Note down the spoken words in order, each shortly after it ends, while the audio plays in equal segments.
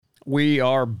We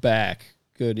are back.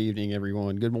 Good evening,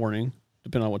 everyone. Good morning,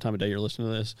 depending on what time of day you're listening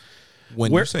to this.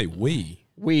 When you say we,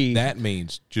 that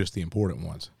means just the important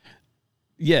ones.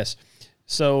 Yes.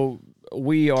 So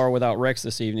we are without Rex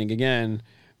this evening again,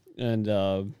 and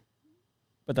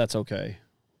but that's okay.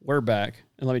 We're back,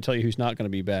 and let me tell you who's not going to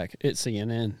be back. It's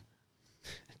CNN.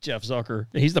 Jeff Zucker.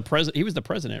 He's the president. He was the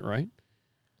president, right?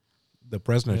 The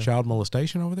president of child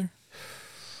molestation over there?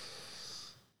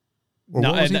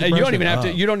 No, and you don't even have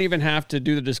to. You don't even have to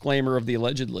do the disclaimer of the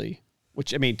allegedly,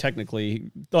 which I mean,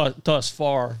 technically, thus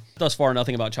far,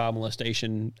 nothing about child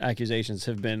molestation accusations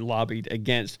have been lobbied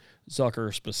against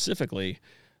Zucker specifically.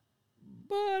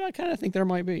 But I kind of think there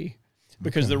might be,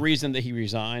 because the reason that he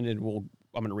resigned, and I'm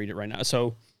going to read it right now.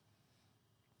 So,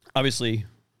 obviously,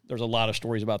 there's a lot of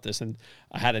stories about this, and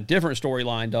I had a different story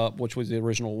lined up, which was the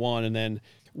original one, and then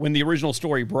when the original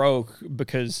story broke,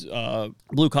 because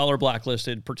Blue Collar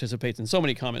Blacklisted participates in so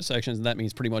many comment sections, and that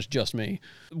means pretty much just me.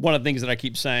 One of the things that I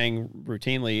keep saying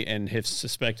routinely and have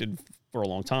suspected for a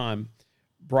long time,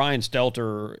 Brian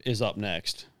Stelter is up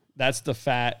next. That's the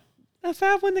fat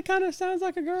one that kind of sounds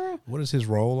like a girl. What is his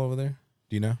role over there?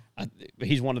 Do you know?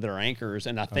 He's one of their anchors,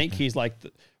 and I think he's like,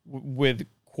 with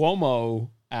Cuomo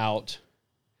out,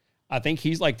 I think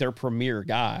he's like their premier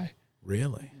guy.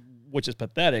 Really? Which is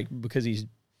pathetic, because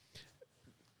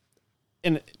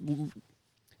and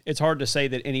it's hard to say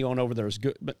that anyone over there is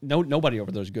good, but nobody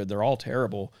over there is good. They're all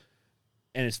terrible.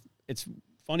 And it's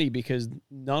funny because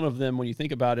none of them, when you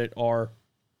think about it, are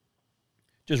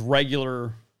just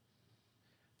regular.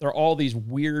 They're all these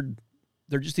weird,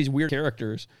 they're just these weird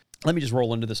characters. Let me just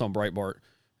roll into this on Breitbart,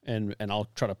 and I'll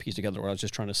try to piece together what I was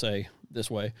just trying to say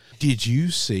this way. Did you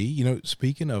see,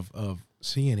 speaking of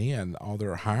CNN, all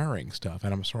their hiring stuff,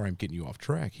 and I'm sorry I'm getting you off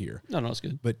track here. No, it's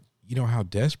good. But you know how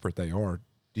desperate they are.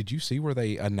 Did you see where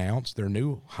they announced their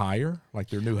new hire, like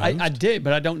their new host? I did,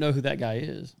 but I don't know who that guy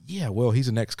is. Yeah, well, he's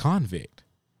an ex-convict.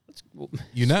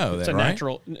 You know it's that, a right?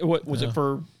 natural. What was it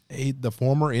for? The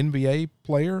former NBA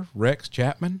player, Rex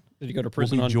Chapman. Did he go to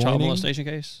prison on child molestation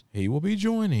case? He will be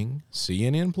joining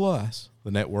CNN Plus,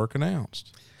 the network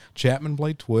announced. Chapman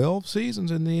played 12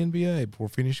 seasons in the NBA before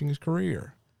finishing his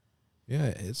career. Yeah,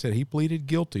 it said he pleaded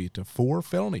guilty to 4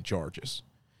 felony charges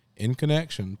in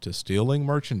connection to stealing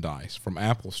merchandise from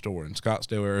Apple Store in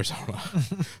Scottsdale, Arizona.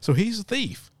 So he's a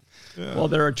thief. Yeah. Well,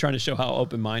 they're trying to show how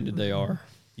open-minded they are.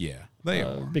 Yeah, they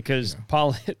are. Because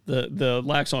the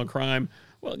lax on crime,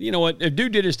 well, you know what? If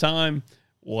dude did his time,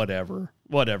 whatever.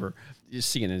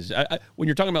 CNN when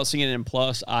you're talking about CNN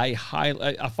Plus, I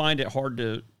find it hard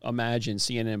to imagine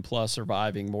CNN Plus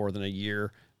surviving more than a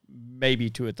year, maybe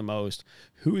 2 at the most.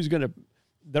 Who is going to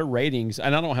their ratings?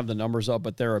 And I don't have the numbers up,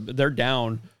 but they're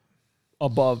down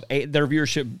above 8. Their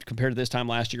viewership compared to this time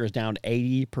last year is down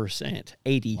 80%.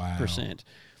 80%. Wow.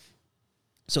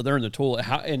 So they're in the tool.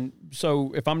 And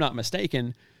so if I'm not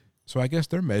mistaken, so I guess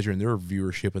they're measuring their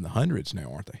viewership in the hundreds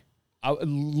now, aren't they? I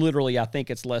think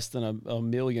it's less than a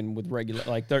million with regular,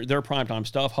 like their primetime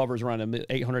stuff hovers around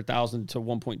 800,000 to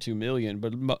 1.2 million.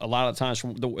 But a lot of times,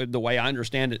 from the way I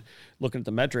understand it, looking at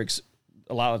the metrics,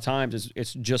 a lot of times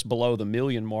it's just below the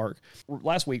million mark.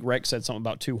 Last week, Rex said something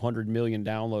about 200 million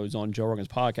downloads on Joe Rogan's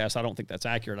podcast. I don't think that's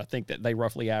accurate. I think that they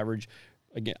roughly average,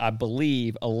 again, I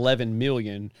believe 11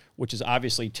 million, which is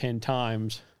obviously 10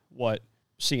 times what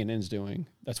CNN's doing.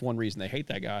 That's one reason they hate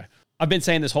that guy. I've been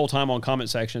saying this whole time on comment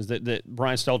sections that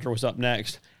Brian Stelter was up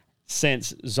next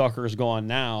since Zucker's gone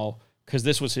now, because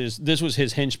this was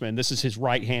his henchman. This is his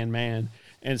right-hand man.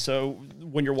 And so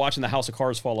when you're watching the House of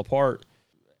Cards fall apart,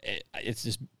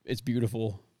 it's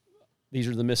beautiful. These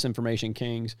are the misinformation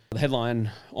kings. The headline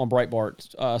on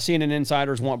Breitbart, CNN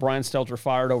insiders want Brian Stelter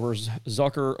fired over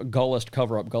Zucker Gullist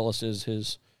cover-up. Gullist is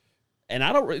his...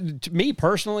 And to me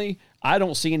personally, I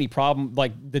don't see any problem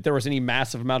like that there was any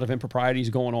massive amount of improprieties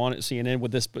going on at CNN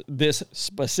with this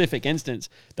specific instance.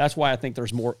 That's why I think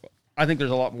there's more. I think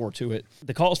there's a lot more to it.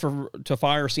 The calls to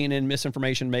fire CNN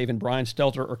misinformation maven Brian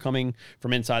Stelter are coming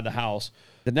from inside the house.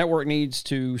 The network needs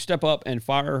to step up and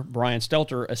fire Brian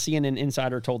Stelter, a CNN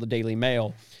insider told the Daily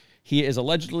Mail. He is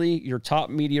allegedly your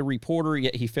top media reporter,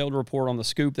 yet he failed to report on the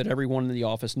scoop that everyone in the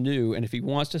office knew. And if he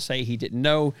wants to say he didn't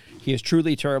know, he is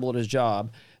truly terrible at his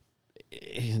job.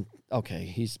 Okay,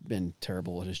 he's been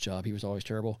terrible at his job. He was always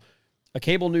terrible. A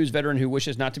cable news veteran who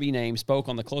wishes not to be named spoke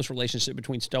on the close relationship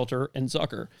between Stelter and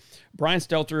Zucker. Brian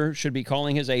Stelter should be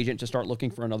calling his agent to start looking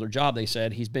for another job, they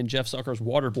said. He's been Jeff Zucker's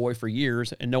water boy for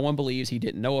years, and no one believes he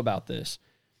didn't know about this.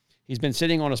 He's been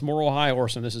sitting on his moral high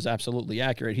horse, and this is absolutely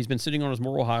accurate. He's been sitting on his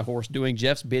moral high horse doing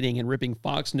Jeff's bidding and ripping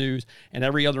Fox News and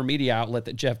every other media outlet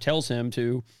that Jeff tells him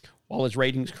to, while his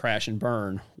ratings crash and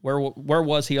burn? Where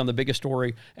was he on the biggest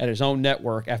story at his own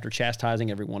network after chastising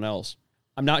everyone else?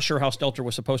 I'm not sure how Stelter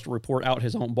was supposed to report out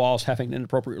his own boss having an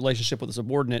inappropriate relationship with a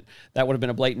subordinate. That would have been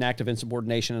a blatant act of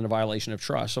insubordination and a violation of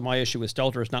trust. So my issue with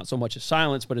Stelter is not so much his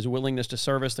silence, but his willingness to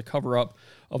service the cover-up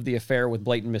of the affair with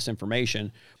blatant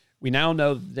misinformation. We now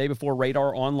know that the day before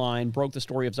Radar Online broke the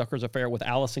story of Zucker's affair with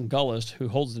Allison Gullis, who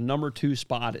holds the number 2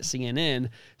 spot at CNN,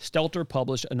 Stelter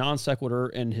published a non sequitur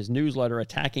in his newsletter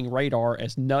attacking Radar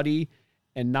as nutty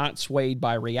and not swayed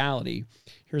by reality.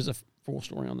 Here's a full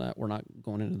story on that. We're not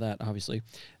going into that, obviously.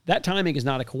 That timing is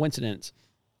not a coincidence.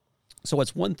 So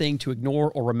it's one thing to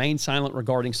ignore or remain silent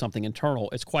regarding something internal.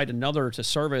 It's quite another to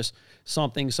service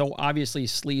something so obviously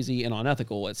sleazy and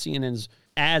unethical. As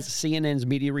CNN's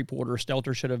media reporter,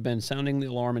 Stelter should have been sounding the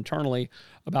alarm internally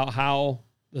about how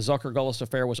the Zucker-Gullis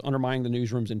affair was undermining the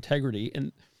newsroom's integrity.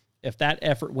 And if that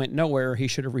effort went nowhere, he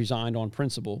should have resigned on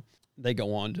principle. They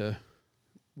go on to,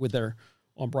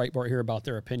 on Breitbart here about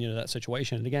their opinion of that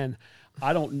situation. And again,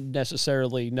 I don't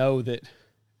necessarily know that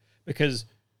because,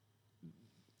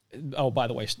 oh, by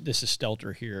the way, this is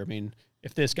Stelter here. I mean,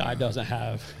 if this guy doesn't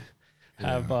have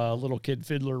little kid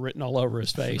fiddler written all over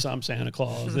his face, I'm Santa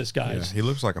Claus. This guy's... he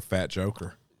looks like a fat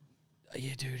Joker.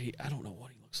 Yeah, dude, I don't know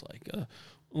what he looks like.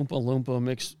 Oompa Loompa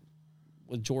mixed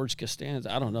with George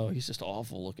Costanza. I don't know. He's just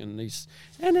awful looking.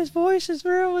 And his voice is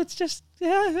real. It's just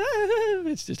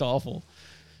awful.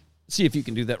 See if you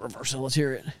can do that reversal. Let's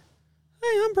hear it.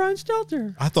 Hey, I'm Brian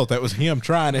Stelter. I thought that was him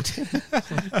trying it.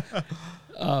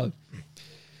 I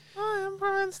am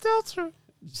Brian Stelter.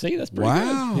 See, that's pretty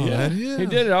good. Yeah, that is. He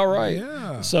did it all right.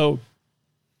 Yeah. So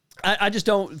I just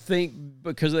don't think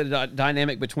because of the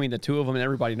dynamic between the two of them and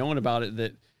everybody knowing about it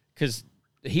that because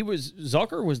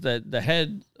Zucker was the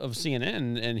head of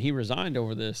CNN and he resigned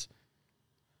over this.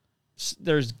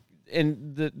 They're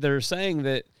saying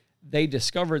that they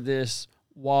discovered this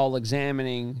while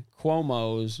examining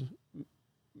Cuomo's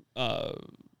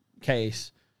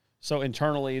case. So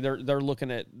internally, they're looking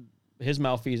at his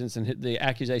malfeasance and the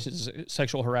accusations of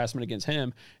sexual harassment against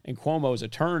him, and Cuomo's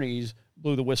attorneys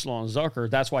blew the whistle on Zucker.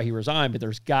 That's why he resigned, but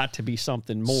there's got to be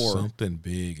something more. Something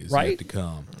big is right? yet to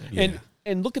come. Yeah.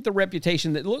 And look at the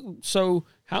reputation so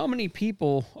how many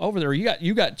people over there,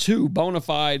 you got 2 bona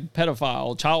fide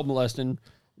pedophile, child molesting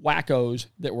wackos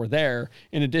that were there,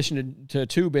 in addition to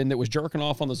Tubin that was jerking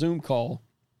off on the Zoom call.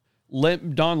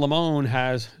 Don Lemon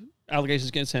has allegations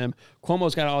against him.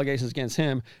 Cuomo's got allegations against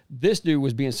him. This dude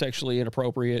was being sexually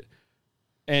inappropriate,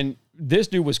 and this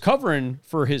dude was covering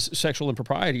for his sexual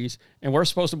improprieties, and we're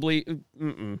supposed to believe.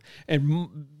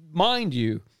 And mind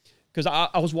you, because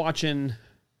I was watching,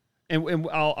 and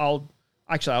I'll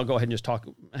go ahead and just talk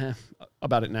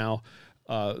about it now.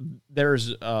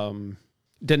 There's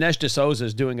Dinesh D'Souza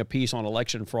is doing a piece on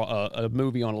election fraud, a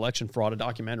movie on election fraud, a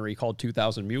documentary called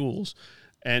 2000 Mules.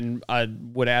 And I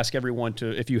would ask everyone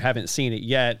to, if you haven't seen it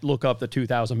yet, look up the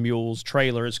 2000 Mules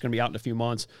trailer. It's going to be out in a few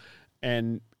months.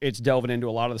 And it's delving into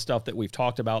a lot of the stuff that we've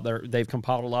talked about. They've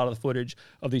compiled a lot of the footage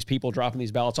of these people dropping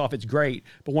these ballots off. It's great.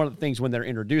 But one of the things when they're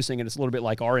introducing, and it's a little bit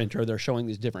like our intro, they're showing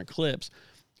these different clips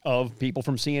of people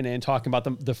from CNN talking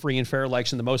about the free and fair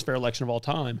election, the most fair election of all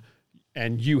time.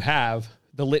 And you have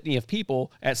the litany of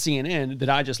people at CNN that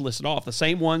I just listed off, the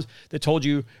same ones that told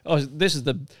you, oh, this is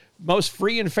the most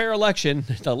free and fair election.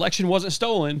 The election wasn't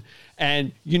stolen,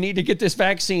 and you need to get this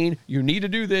vaccine. You need to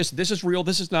do this. This is real.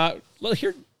 This is not.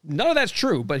 Here, none of that's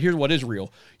true, but here's what is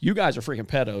real. You guys are freaking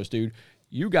pedos, dude.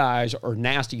 You guys are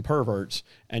nasty perverts,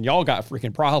 and y'all got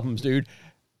freaking problems, dude.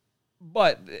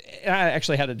 But I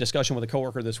actually had a discussion with a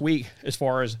coworker this week as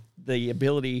far as the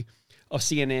ability of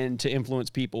CNN to influence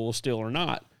people still or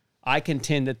not. I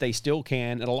contend that they still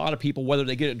can, and a lot of people, whether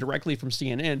they get it directly from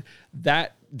CNN,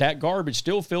 that garbage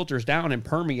still filters down and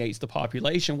permeates the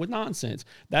population with nonsense.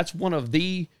 That's one of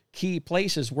the key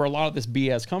places where a lot of this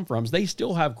BS comes from. They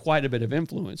still have quite a bit of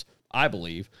influence, I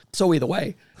believe. So either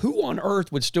way, who on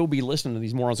earth would still be listening to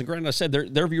these morons? And granted, I said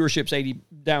their viewership's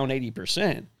down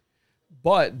 80%,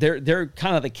 but they're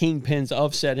kind of the kingpins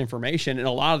of said information, and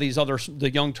a lot of these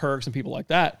the Young Turks and people like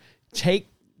that take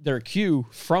their cue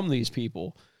from these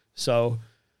people. So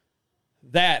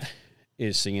that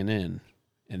is CNN,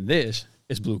 and this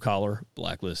is Blue Collar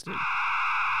Blacklisted.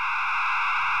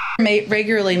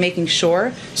 Regularly making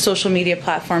sure social media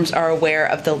platforms are aware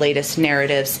of the latest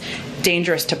narratives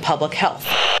dangerous to public health.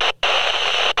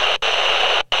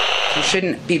 You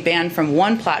shouldn't be banned from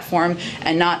one platform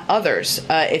and not others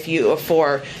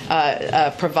for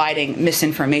providing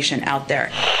misinformation out there.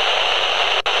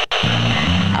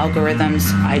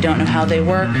 Algorithms, I don't know how they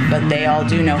work, but they all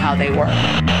do know how they work.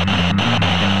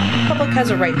 public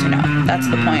has a right to know. That's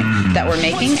the point that we're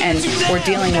making, and we're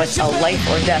dealing with a life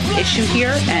or death issue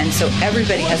here, and so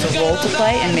everybody has a role to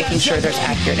play in making sure there's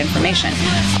accurate information.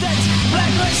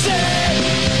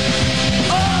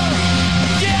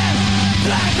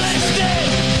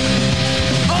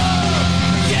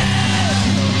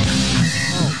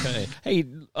 Okay. Hey,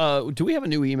 do we have a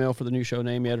new email for the new show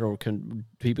name yet, or can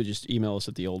people just email us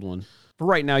at the old one? For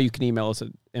right now, you can email us at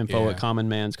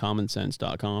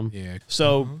info@commonmanscommonsense.com. Yeah.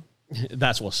 So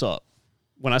that's what's up.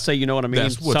 When I say, you know what I mean,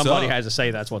 That's what's somebody up. has to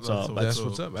say that's what's up. That's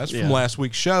what's up. That's Yeah. from last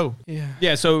week's show. Yeah.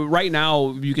 Yeah, so right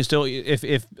now you can still, if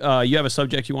you have a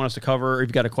subject you want us to cover, or if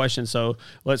you've got a question, so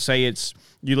let's say it's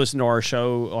you listen to our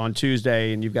show on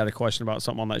Tuesday and you've got a question about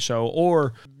something on that show,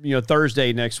 or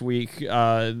Thursday next week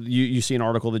you see an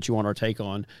article that you want our take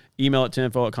on, email it to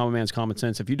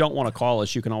info@commonmanscommonsense. If you don't want to call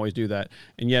us, you can always do that.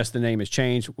 And yes, the name has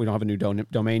changed. We don't have a new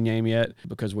domain name yet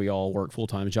because we all work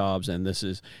full-time jobs, and this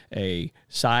is a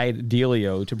side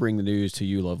dealio to bring the news to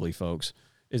you lovely folks.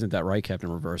 Isn't that right,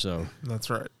 Captain Reverso? That's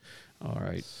right. All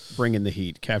right. Bring in the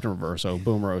heat. Captain Reverso,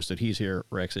 boom roasted. He's here.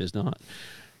 Rex is not.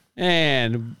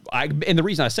 And the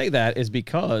reason I say that is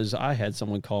because I had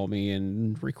someone call me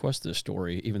and request this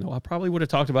story, even though I probably would have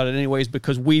talked about it anyways,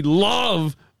 because we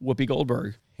love Whoopi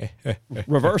Goldberg.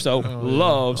 Reverso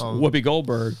loves Whoopi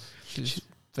Goldberg. She's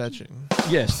fetching.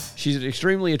 Yes, she's an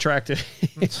extremely attractive.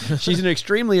 She's an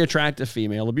extremely attractive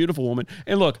female, a beautiful woman.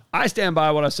 And look, I stand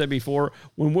by what I said before.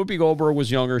 When Whoopi Goldberg was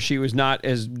younger, she was not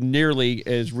as nearly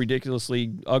as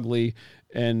ridiculously ugly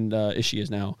and as she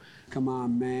is now. Come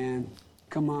on, man.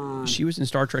 Come on. She was in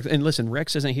Star Trek. And listen,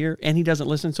 Rex isn't here, and he doesn't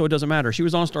listen, so it doesn't matter. She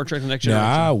was on Star Trek The Next Generation.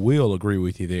 Now, I will agree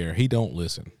with you there. He don't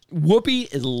listen.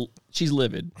 Whoopi she's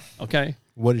livid, okay?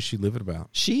 What is she livid about?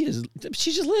 She's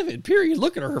just livid, period.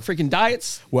 Look at her freaking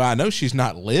diets. Well, I know she's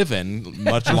not living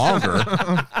much longer.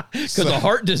 Because of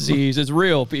heart disease. It's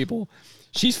real, people.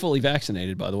 She's fully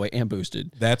vaccinated, by the way, and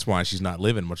boosted. That's why she's not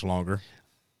living much longer.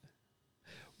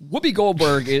 Whoopi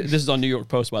Goldberg, this is on New York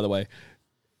Post, by the way.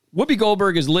 Whoopi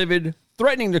Goldberg is livid,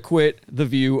 threatening to quit The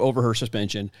View over her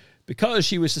suspension because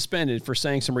she was suspended for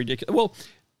saying some ridiculous,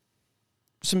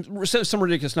 some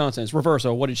ridiculous nonsense.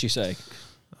 Reverso, what did she say?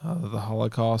 The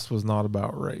Holocaust was not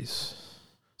about race.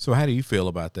 So how do you feel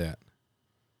about that?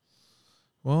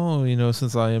 Well,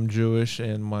 since I am Jewish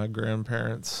and my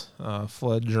grandparents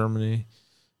fled Germany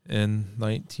in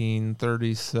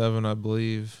 1937, I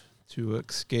believe, to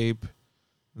escape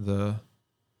the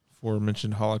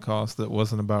aforementioned Holocaust that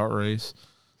wasn't about race.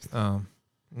 I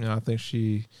think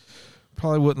she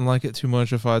probably wouldn't like it too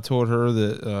much if I told her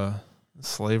that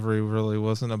slavery really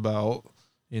wasn't about,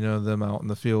 them out in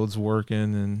the fields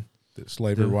working and That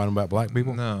slavery wasn't about black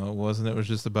people? No, it wasn't. It was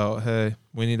just about, hey,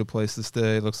 we need a place to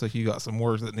stay. Looks like you got some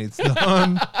work that needs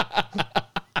done.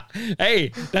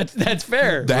 Hey, that's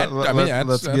fair.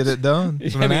 Let's get it done.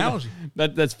 It's an analogy.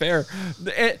 That's fair.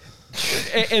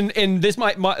 And this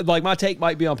might my take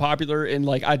might be unpopular, and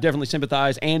I definitely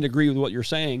sympathize and agree with what you're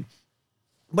saying.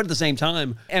 But at the same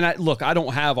time, and I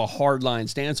don't have a hard line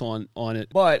stance on it,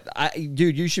 but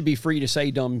dude, you should be free to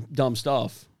say dumb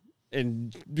stuff.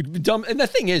 And the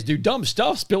thing is, dude, dumb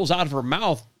stuff spills out of her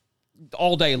mouth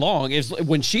all day long. Is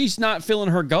when she's not filling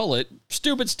her gullet,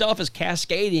 stupid stuff is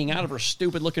cascading out of her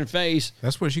stupid looking face.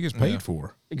 That's what she gets paid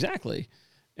for. Exactly.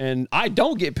 And I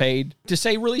don't get paid to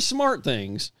say really smart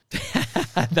things.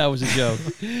 That was a joke.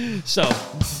 So,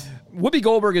 Whoopi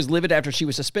Goldberg is livid after she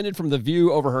was suspended from The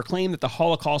View over her claim that the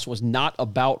Holocaust was not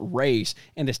about race,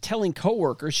 and is telling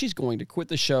coworkers she's going to quit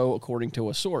the show, according to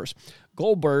a source.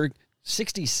 Goldberg,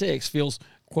 66, feels,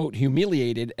 quote,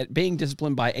 humiliated at being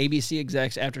disciplined by ABC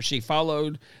execs after she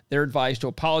followed their advice to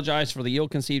apologize for the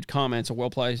ill-conceived comments, a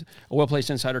well-placed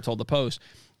insider told the Post.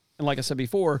 And like I said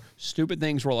before, stupid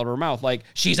things roll out of her mouth, like,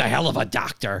 she's a hell of a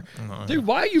doctor. Dude,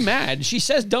 why are you mad? She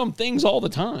says dumb things all the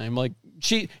time.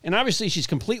 And obviously she's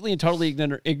completely and totally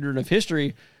ignorant of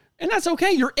history, and that's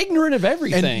okay. You're ignorant of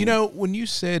everything. And, when you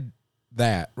said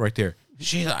that right there,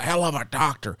 she's a hell of a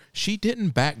doctor, she didn't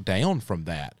back down from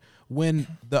that. When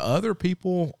the other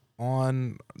people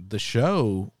on the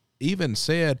show even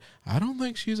said, I don't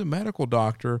think she's a medical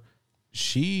doctor,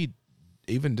 she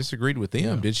even disagreed with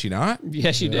them, did she not?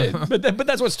 Yes, she did. But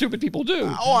that's what stupid people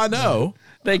do. Oh, I know.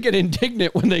 They get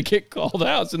indignant when they get called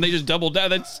out, and they just double down.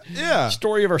 That's the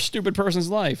story of our stupid person's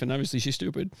life, and obviously she's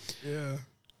stupid. Yeah.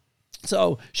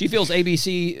 So she feels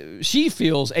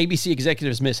ABC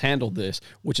executives mishandled this,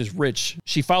 which is rich.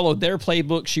 She followed their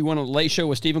playbook. She went on a Late Show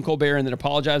with Stephen Colbert and then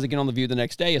apologized again on The View the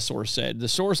next day, a source said. The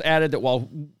source added that while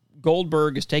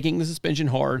Goldberg is taking the suspension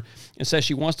hard and says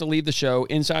she wants to leave the show.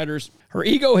 Insiders, her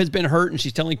ego has been hurt, and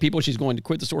she's telling people she's going to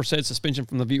quit. The source said suspension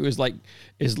from The View is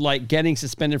like getting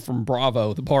suspended from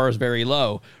Bravo. The bar is very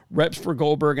low. Reps for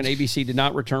Goldberg and ABC did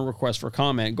not return requests for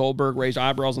comment. Goldberg raised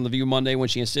eyebrows on The View Monday when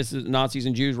she insisted that Nazis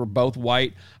and Jews were both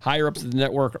white. Higher ups of the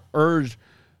network urged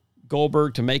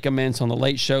Goldberg to make amends on the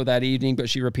Late Show that evening, but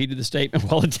she repeated the statement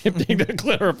while attempting to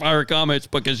clarify her comments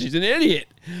because she's an idiot.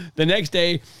 The next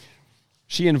day,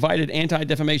 she invited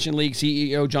Anti-Defamation League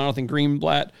CEO Jonathan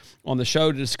Greenblatt on the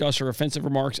show to discuss her offensive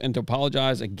remarks and to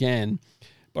apologize again.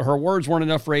 But her words weren't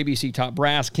enough for ABC top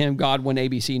brass. Kim Godwin,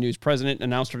 ABC News president,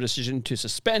 announced her decision to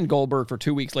suspend Goldberg for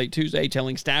 2 weeks late Tuesday,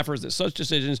 telling staffers that such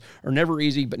decisions are never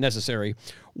easy but necessary.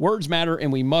 Words matter,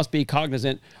 and we must be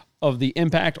cognizant of the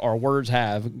impact our words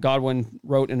have, Godwin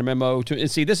wrote in a memo to,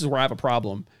 and see, this is where I have a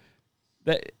problem.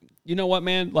 That, you know what,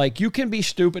 man? Like, you can be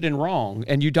stupid and wrong,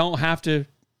 and you don't have to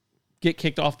get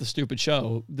kicked off the stupid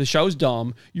show. The show's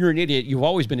dumb. You're an idiot. You've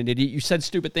always been an idiot. You said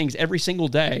stupid things every single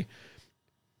day.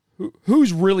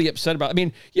 Who's really upset about it? I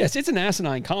mean, yes, it's an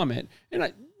asinine comment,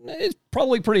 and it's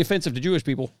probably pretty offensive to Jewish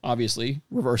people, obviously,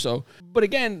 Reverso. But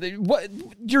again,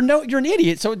 you're an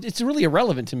idiot, so it's really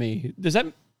irrelevant to me. Does that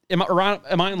am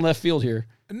I in left field here?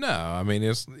 No, I mean,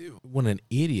 it's when an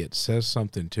idiot says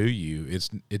something to you,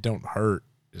 it don't hurt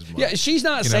as much. Yeah, she's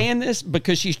not saying this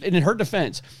because she's, in her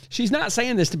defense, she's not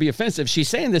saying this to be offensive. She's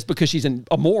saying this because she's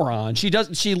a moron. She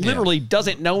literally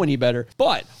doesn't know any better.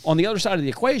 But on the other side of the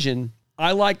equation,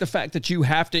 I like the fact that you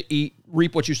have to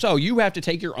reap what you sow. You have to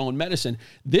take your own medicine.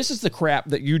 This is the crap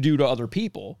that you do to other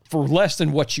people for less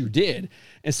than what you did.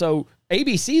 And so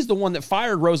ABC is the one that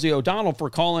fired Rosie O'Donnell for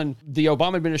calling the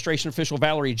Obama administration official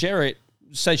Valerie Jarrett,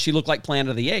 said she looked like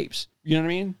Planet of the Apes. You know what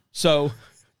I mean? So,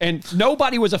 and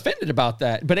nobody was offended about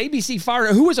that. But ABC fired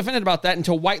her. Who was offended about that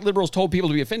until white liberals told people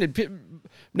to be offended?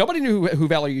 Nobody knew who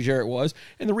Valerie Jarrett was.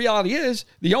 And the reality is,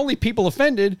 the only people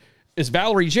offended is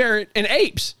Valerie Jarrett and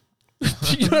apes.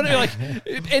 You know what I mean?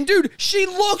 Like, and dude, she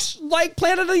looks like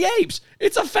Planet of the Apes.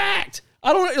 It's a fact.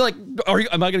 I don't like.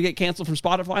 Am I going to get canceled from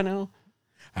Spotify now?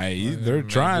 Hey, they're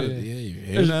trying to.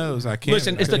 Yeah, who knows? I can't.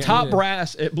 Listen, is the top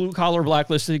brass at Blue Collar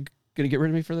Blacklisted going to get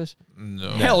rid of me for this? No.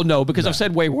 Hell no, because I've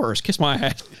said way worse. Kiss my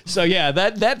ass. So yeah,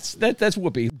 that's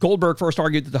whoopee. Goldberg first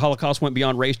argued that the Holocaust went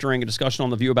beyond race during a discussion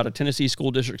on The View about a Tennessee school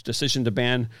district's decision to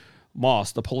ban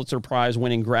Moss, the Pulitzer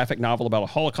Prize-winning graphic novel about a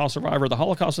Holocaust survivor. The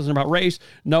Holocaust isn't about race.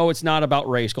 No, it's not about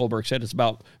race, Goldberg said. It's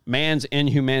about man's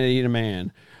inhumanity to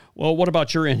man. Well, what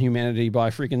about your inhumanity by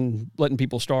freaking letting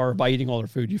people starve by eating all their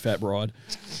food, you fat broad?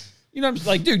 You know, I'm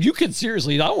like, dude, you could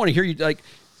seriously, I don't want to hear you, like,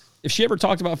 if she ever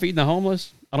talked about feeding the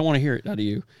homeless, I don't want to hear it out of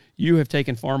you. You have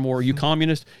taken far more. You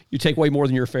communist, you take way more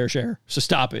than your fair share. So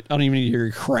stop it. I don't even need to hear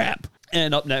your crap.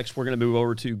 And up next, we're going to move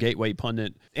over to Gateway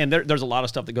Pundit. And there's a lot of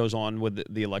stuff that goes on with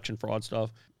the election fraud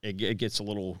stuff. It gets a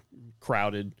little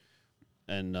crowded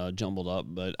and jumbled up,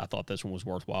 but I thought this one was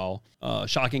worthwhile.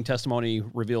 Shocking testimony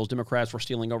reveals Democrats were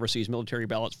stealing overseas military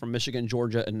ballots from Michigan,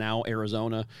 Georgia, and now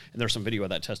Arizona. And there's some video of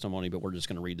that testimony, but we're just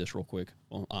going to read this real quick.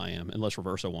 Well, I am, unless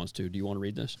Reverso wants to. Do you want to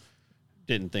read this?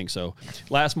 Didn't think so.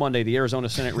 Last Monday, the Arizona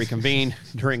Senate reconvened.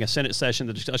 During a Senate session,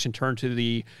 the discussion turned to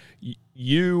the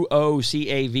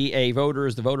UOCAVA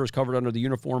voters, the voters covered under the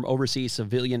Uniform Overseas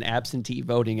Civilian Absentee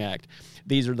Voting Act.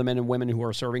 These are the men and women who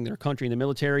are serving their country in the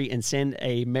military and send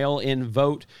a mail-in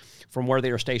vote from where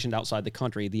they are stationed outside the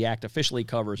country. The act officially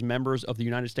covers members of the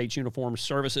United States Uniformed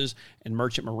Services and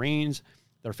Merchant Marines,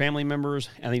 their family members,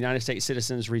 and the United States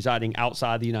citizens residing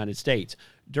outside the United States.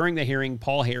 During the hearing,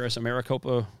 Paul Harris, a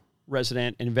Maricopa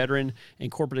resident and veteran in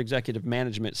corporate executive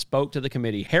management, spoke to the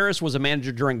committee. Harris was a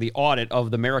manager during the audit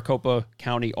of the Maricopa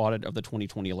County audit of the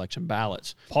 2020 election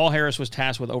ballots. Paul Harris was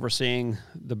tasked with overseeing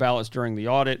the ballots during the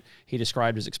audit. He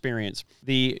described his experience.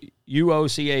 The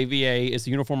UOCAVA is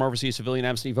the Uniform Overseas Civilian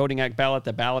Absentee Voting Act ballot.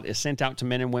 The ballot is sent out to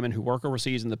men and women who work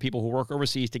overseas and the people who work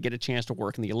overseas to get a chance to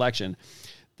work in the election.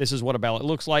 This is what a ballot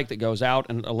looks like that goes out,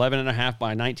 an 11.5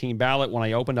 by 19 ballot. When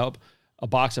I opened up a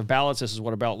box of ballots, this is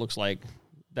what a ballot looks like.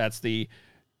 That's the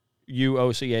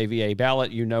UOCAVA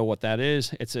ballot. You know what that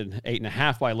is. It's an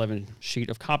 8.5 by 11 sheet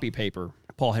of copy paper.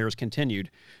 Paul Harris continued,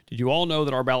 did you all know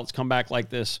that our ballots come back like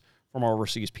this from our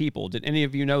overseas people? Did any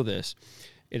of you know this?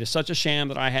 It is such a sham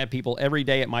that I had people every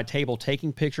day at my table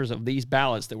taking pictures of these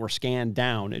ballots that were scanned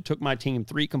down. It took my team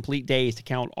 3 complete days to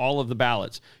count all of the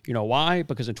ballots. You know why?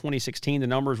 Because in 2016, the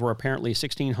numbers were apparently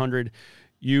 1,600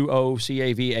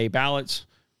 UOCAVA ballots.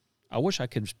 I wish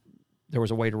there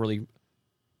was a way to really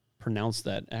pronounce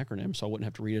that acronym so I wouldn't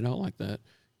have to read it out like that.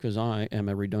 because I am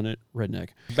a redundant redneck.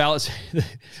 Ballots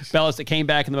that came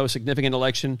back in the most significant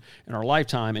election in our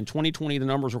lifetime. In 2020, the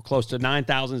numbers were close to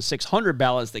 9,600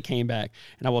 ballots that came back.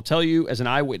 And I will tell you, as an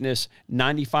eyewitness,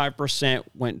 95%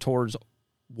 went towards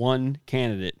one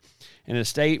candidate. In a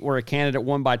state where a candidate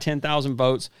won by 10,000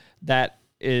 votes, that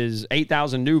is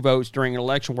 8,000 new votes during an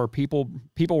election where people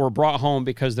were brought home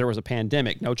because there was a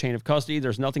pandemic. No chain of custody.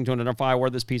 There's nothing to identify where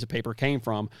this piece of paper came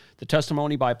from. The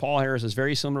testimony by Paul Harris is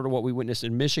very similar to what we witnessed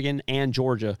in Michigan and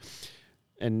Georgia.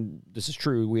 And this is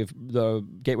true. We have the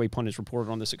Gateway Pundits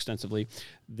reported on this extensively.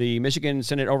 The Michigan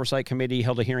Senate Oversight Committee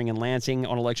held a hearing in Lansing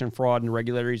on election fraud and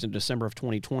irregularities in December of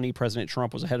 2020. President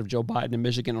Trump was ahead of Joe Biden in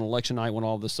Michigan on election night when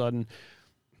all of a sudden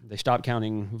they stopped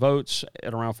counting votes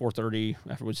at around 4:30,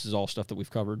 after which is all stuff that we've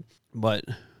covered. But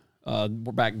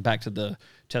we're back to the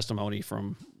testimony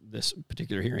from this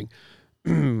particular hearing.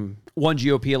 One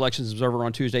GOP elections observer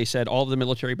on Tuesday said all of the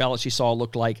military ballots she saw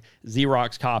looked like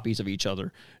Xerox copies of each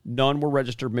other. None were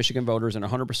registered Michigan voters, and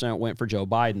 100% went for Joe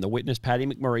Biden. The witness, Patty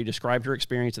McMurray, described her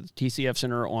experience at the TCF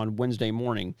Center on Wednesday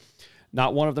morning.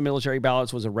 Not one of the military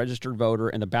ballots was a registered voter,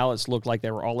 and the ballots looked like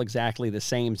they were all exactly the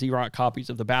same Xerox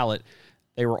copies of the ballot.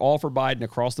 They were all for Biden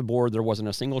across the board. There wasn't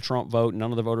a single Trump vote.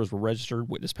 None of the voters were registered.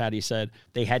 Witness Patty said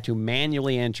they had to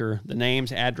manually enter the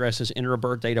names, addresses, enter a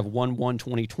birth date of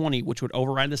 1/1/2020, which would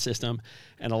override the system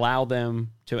and allow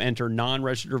them to enter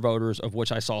non-registered voters, of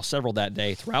which I saw several that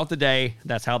day. Throughout the day,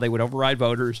 that's how they would override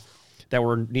voters that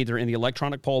were neither in the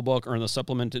electronic poll book or in the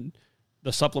supplemental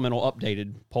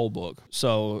updated poll book.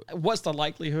 So what's the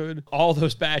likelihood all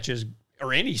those batches,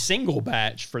 or any single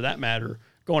batch for that matter,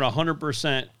 going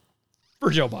 100% for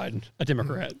Joe Biden, a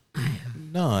Democrat?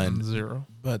 None. Zero.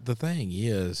 But the thing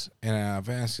is, and I've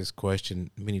asked this question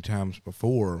many times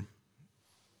before,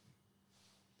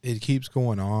 it keeps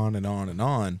going on and on and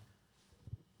on.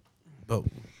 But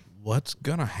what's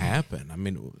going to happen? I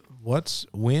mean,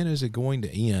 when is it going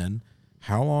to end?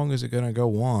 How long is it going to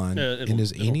go on? And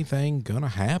is anything going to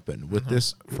happen with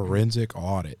this forensic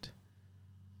audit?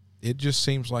 It just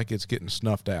seems like it's getting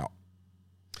snuffed out.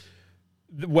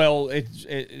 Well,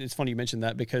 it's funny you mentioned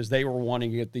that, because they were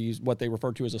wanting to get these, what they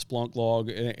refer to as a Splunk log.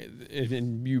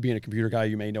 And you being a computer guy,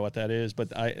 you may know what that is,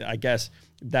 but I guess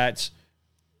that's,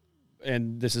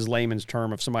 and this is layman's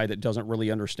term of somebody that doesn't really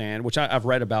understand, which I've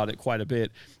read about it quite a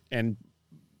bit, and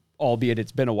albeit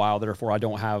it's been a while, therefore I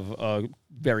don't have a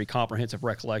very comprehensive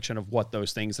recollection of what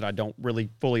those things that I don't really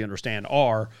fully understand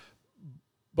are.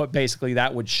 But basically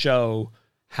that would show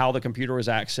how the computer was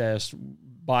accessed,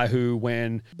 by who,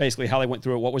 when, basically how they went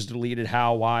through it, what was deleted,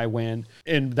 how, why, when.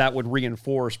 And that would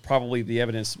reinforce probably the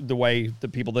evidence, the way the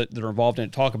people that are involved in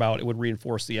it talk about it would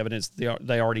reinforce the evidence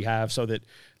they already have, so that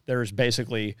there's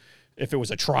basically, if it was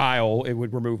a trial, it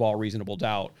would remove all reasonable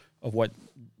doubt of what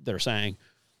they're saying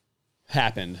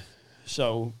happened.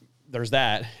 So there's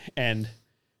that. And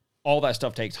all that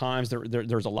stuff takes time.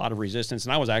 There's a lot of resistance.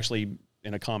 And I was actually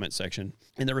in a comment section,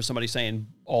 and there was somebody saying,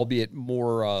 albeit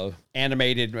more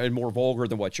animated and more vulgar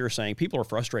than what you're saying, people are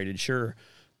frustrated, sure,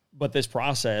 but this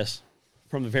process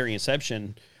from the very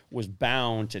inception was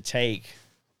bound to take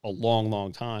a long,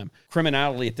 long time.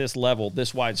 Criminality at this level,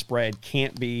 this widespread,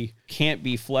 can't be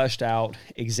fleshed out,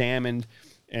 examined,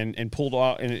 and pulled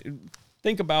out. And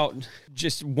think about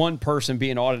just one person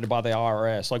being audited by the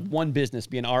IRS, like one business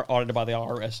being audited by the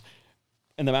IRS,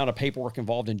 and the amount of paperwork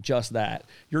involved in just that.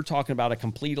 You're talking about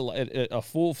a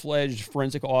full-fledged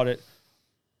forensic audit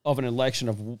of an election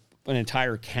of an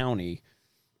entire county.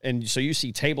 And so you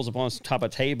see tables upon top of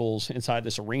tables inside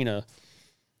this arena,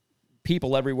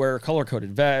 people everywhere,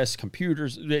 color-coded vests,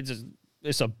 computers. And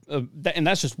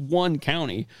that's just one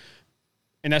county,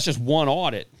 and that's just one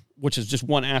audit, which is just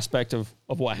one aspect of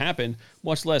what happened,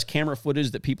 much less camera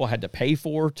footage that people had to pay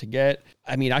for to get.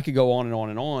 I mean, I could go on and on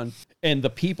and on. And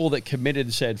the people that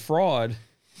committed said fraud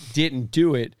didn't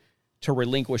do it to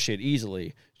relinquish it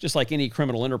easily. Just like any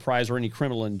criminal enterprise or any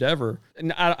criminal endeavor.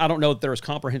 And I don't know that there's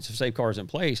comprehensive safeguards in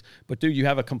place, but do you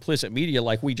have a complicit media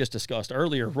like we just discussed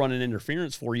earlier running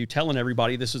interference for you, telling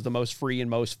everybody this is the most free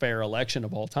and most fair election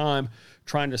of all time,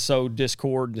 trying to sow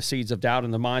discord and the seeds of doubt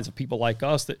in the minds of people like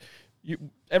us that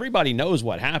everybody knows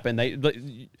what happened.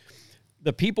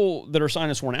 The people that are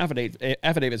signing sworn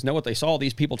affidavits know what they saw.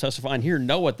 These people testifying here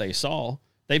know what they saw.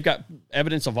 They've got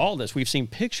evidence of all this. We've seen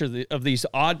pictures of these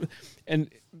odd,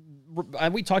 and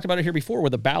we talked about it here before,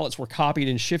 where the ballots were copied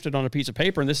and shifted on a piece of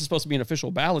paper, and this is supposed to be an official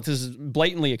ballot. This is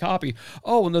blatantly a copy.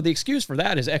 Oh, no, the excuse for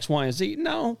that is X, Y, and Z.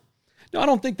 No, I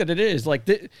don't think that it is. Like,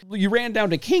 you ran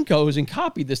down to Kinko's and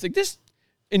copied this thing.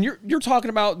 And you're talking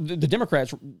about the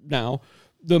Democrats now.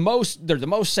 They're the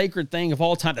most sacred thing of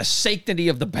all time, the sanctity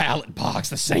of the ballot box,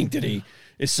 the sanctity.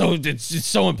 it's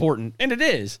so important, and it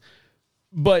is.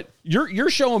 But you're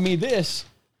showing me this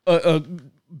a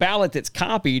ballot that's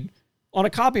copied on a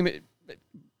copy.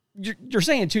 You're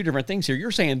saying two different things here.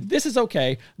 You're saying this is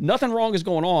okay, nothing wrong is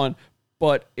going on,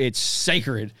 but it's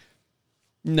sacred.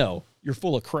 No, you're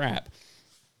full of crap.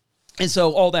 And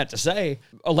so all that to say,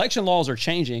 election laws are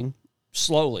changing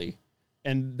slowly.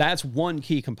 And that's one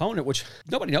key component, which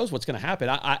nobody knows what's going to happen.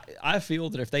 I feel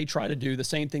that if they try to do the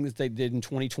same thing that they did in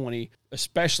 2020,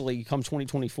 especially come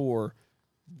 2024,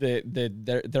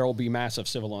 that there will be massive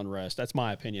civil unrest. That's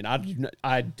my opinion.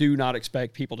 I do not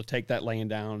expect people to take that laying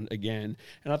down again.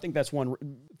 And I think that's one.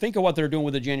 Think of what they're doing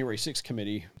with the January 6th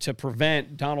committee to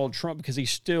prevent Donald Trump, because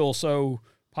he's still so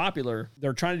popular.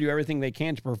 They're trying to do everything they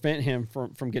can to prevent him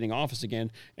from getting office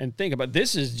again. And think about,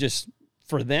 this is just,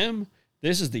 for them,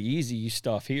 this is the easy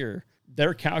stuff here.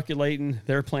 They're calculating,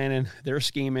 they're planning, they're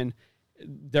scheming.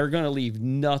 They're going to leave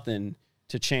nothing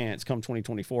to chance come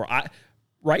 2024.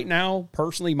 Right now,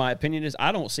 personally, my opinion is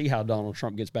I don't see how Donald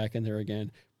Trump gets back in there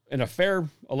again. In a fair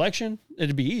election,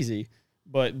 it'd be easy.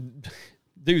 But,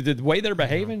 dude, the way they're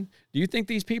behaving, do you think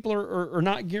these people are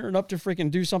not gearing up to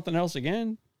freaking do something else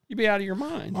again? You'd be out of your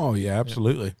mind. Oh, yeah,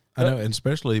 absolutely. I know, and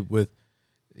especially with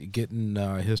getting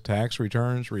his tax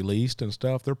returns released and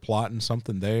stuff, they're plotting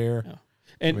something there. Yeah.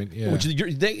 And which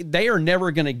they are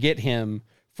never going to get him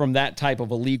from that type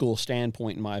of a legal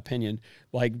standpoint, in my opinion.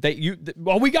 Like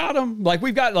we got him. Like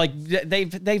we've got, like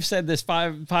they've said this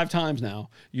five times now.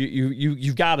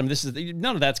 You've got him. This is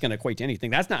none of that's going to equate to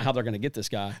anything. That's not how they're going to get this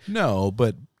guy. No,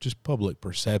 but just public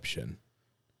perception.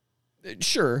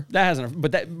 Sure, that hasn't.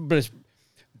 But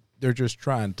they're just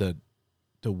trying to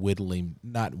whittle him,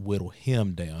 not whittle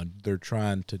him down. They're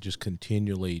trying to just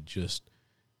continually just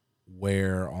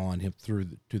wear on him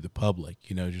to the public.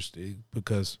 Just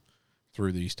because.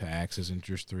 Through these taxes and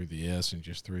just through this and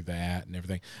just through that and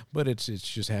everything. But it's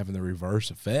just having the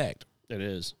reverse effect. It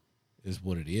is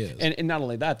what it is. And not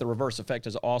only that, the reverse effect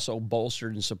is also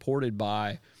bolstered and supported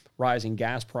by rising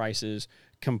gas prices,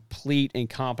 complete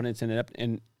incompetence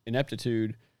and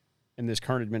ineptitude in this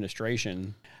current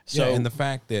administration. So, yeah, and the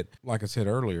fact that, like I said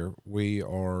earlier, we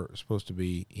are supposed to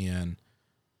be in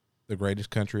the greatest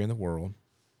country in the world.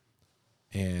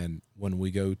 And when we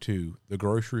go to the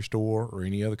grocery store or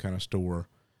any other kind of store,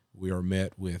 we are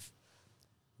met with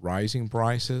rising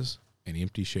prices and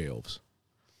empty shelves.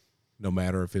 No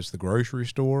matter if it's the grocery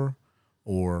store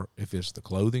or if it's the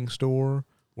clothing store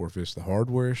or if it's the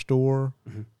hardware store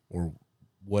or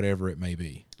whatever it may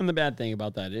be. And the bad thing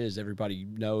about that is everybody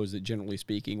knows that, generally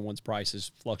speaking, once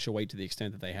prices fluctuate to the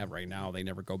extent that they have right now, they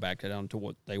never go back down to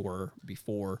what they were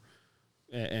before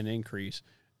an increase.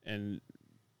 And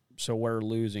so we're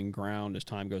losing ground as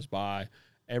time goes by.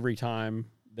 Every time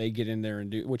they get in there and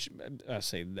do, which I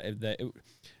say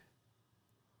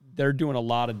they're doing a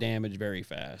lot of damage very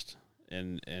fast,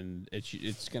 and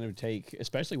it's going to take,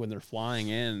 especially when they're flying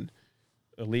in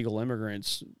illegal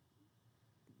immigrants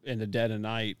in the dead of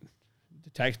night. The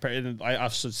taxpayer,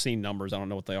 I've seen numbers. I don't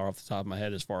know what they are off the top of my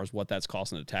head as far as what that's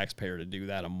costing the taxpayer to do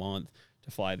that a month,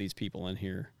 to fly these people in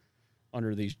here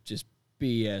under these just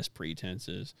BS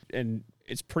pretenses. And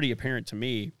it's pretty apparent to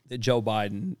me that Joe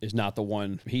Biden is not the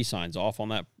one. He signs off on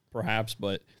that perhaps,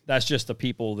 but that's just the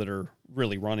people that are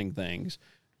really running things,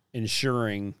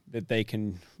 ensuring that they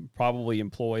can probably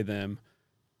employ them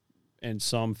in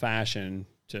some fashion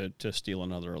to steal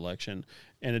another election,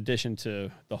 in addition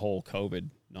to the whole COVID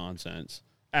nonsense,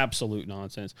 absolute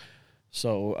nonsense.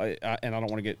 So I don't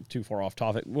want to get too far off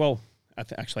topic. Well, I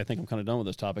think I'm kind of done with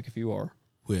this topic if you are.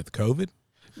 With COVID?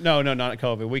 No, not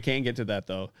COVID. We can't get to that,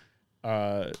 though.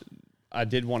 I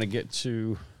did want to get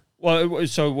to, well,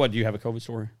 so what, do you have a COVID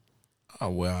story? Oh,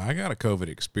 well, I got a COVID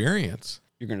experience.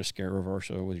 You're going to scare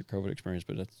Reverso with your COVID experience,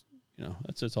 but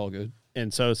it's all good.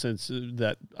 And so since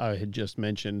that I had just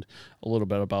mentioned a little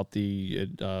bit about the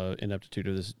ineptitude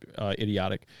of this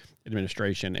idiotic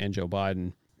administration and Joe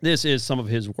Biden, this is some of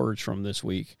his words from this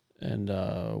week. And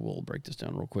we'll break this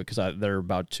down real quick because they're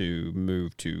about to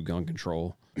move to gun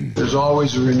control. There's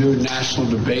always a renewed national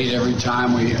debate every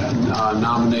time we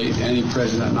nominate, any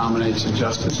president nominates a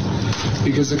justice,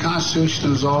 because the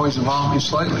Constitution is always evolving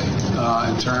slightly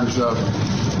in terms of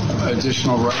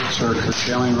additional rights or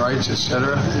curtailing rights, et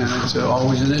cetera, and it's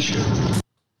always an issue.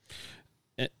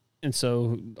 And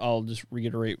so I'll just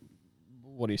reiterate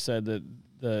what he said, that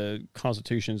the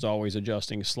Constitution is always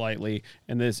adjusting slightly,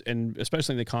 and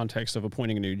especially in the context of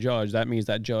appointing a new judge, that means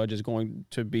that judge is going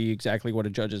to be exactly what a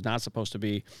judge is not supposed to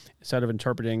be. Instead of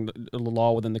interpreting the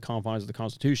law within the confines of the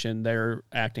Constitution, they're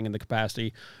acting in the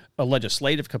capacity, a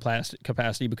legislative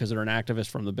capacity, because they're an activist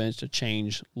from the bench to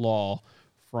change law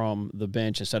from the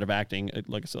bench instead of acting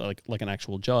like an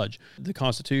actual judge. The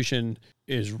Constitution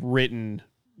is written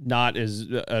not as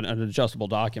an adjustable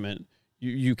document.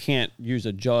 You can't use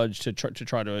a judge to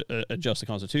try to adjust the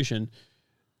Constitution.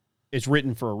 It's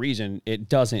written for a reason. It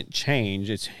doesn't change.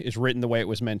 It's written the way it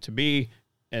was meant to be,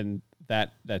 and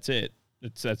that's it.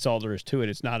 That's all there is to it.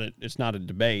 It's not a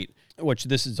debate. Which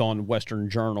this is on Western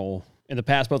Journal. In the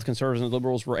past, both conservatives and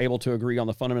liberals were able to agree on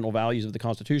the fundamental values of the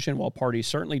Constitution, while parties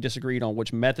certainly disagreed on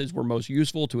which methods were most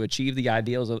useful to achieve the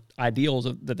ideals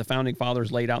that the Founding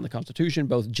Fathers laid out in the Constitution.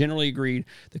 Both generally agreed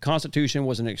the Constitution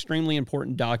was an extremely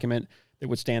important document that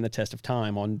would stand the test of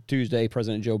time. On Tuesday,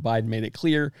 President Joe Biden made it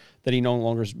clear that he no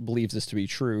longer believes this to be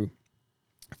true.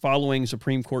 Following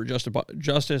Supreme Court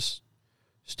Justice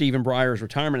Stephen Breyer's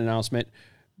retirement announcement,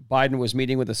 Biden was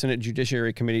meeting with the Senate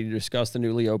Judiciary Committee to discuss the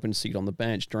newly opened seat on the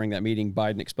bench. During that meeting,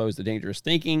 Biden exposed the dangerous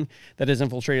thinking that has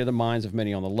infiltrated the minds of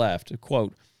many on the left.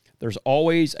 Quote, "There's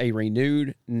always a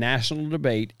renewed national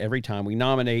debate every time we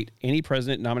nominate. Any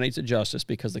president nominates a justice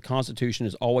because the Constitution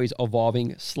is always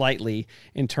evolving slightly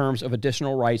in terms of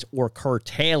additional rights or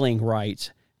curtailing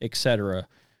rights, etc."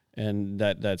 And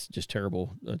that's just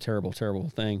terrible, a terrible, terrible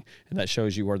thing. And that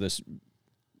shows you where this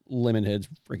Lemonhead's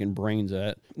freaking brains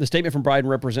at. The statement from Biden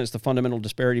represents the fundamental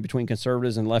disparity between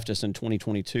conservatives and leftists in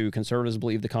 2022. Conservatives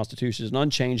believe the Constitution is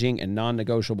unchanging and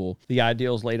non-negotiable. The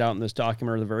ideals laid out in this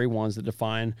document are the very ones that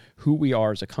define who we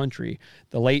are as a country.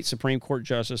 The late Supreme Court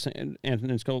Justice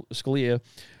Antonin Scalia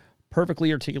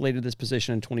perfectly articulated this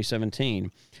position in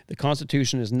 2017. The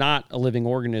Constitution is not a living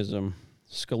organism,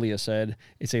 Scalia said.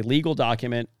 It's a legal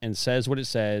document and says what it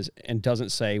says and doesn't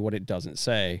say what it doesn't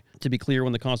say. To be clear,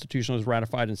 when the Constitution was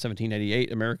ratified in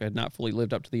 1788, America had not fully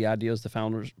lived up to the ideas the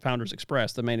founders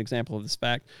expressed. The main example of this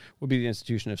fact would be the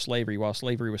institution of slavery. While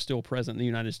slavery was still present in the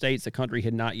United States, the country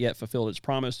had not yet fulfilled its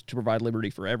promise to provide liberty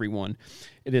for everyone.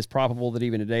 It is probable that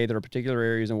even today there are particular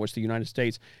areas in which the United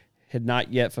States had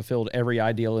not yet fulfilled every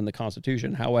ideal in the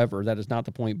Constitution. However, that is not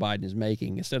the point Biden is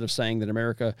making. Instead of saying that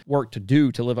America worked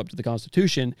to live up to the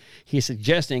Constitution, he is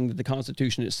suggesting that the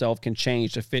Constitution itself can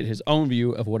change to fit his own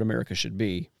view of what America should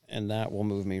be. And that will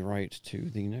move me right to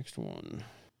the next one.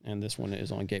 And this one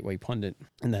is on Gateway Pundit.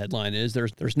 And the headline is,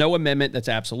 there's no amendment that's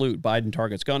absolute. Biden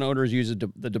targets gun owners, uses the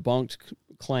debunked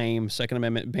claim, Second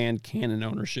Amendment banned cannon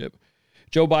ownership.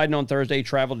 Joe Biden on Thursday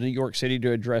traveled to New York City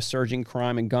to address surging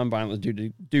crime and gun violence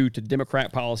due to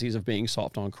Democrat policies of being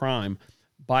soft on crime.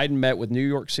 Biden met with New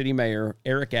York City Mayor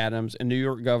Eric Adams and New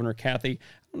York Governor Kathy,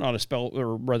 I don't know how to spell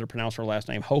or rather pronounce her last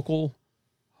name, Hochul,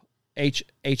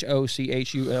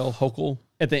 Hochul, Hochul,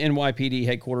 at the NYPD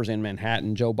headquarters in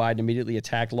Manhattan. Joe Biden immediately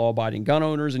attacked law-abiding gun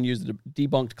owners and used the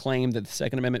debunked claim that the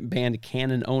Second Amendment banned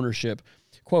cannon ownership.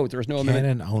 Quote, "There's no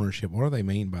amendment." Cannon ownership. What do they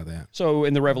mean by that? So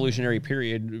in the Revolutionary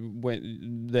period,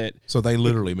 So they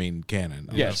literally mean cannon.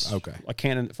 Yes. Okay. A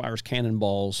cannon that fires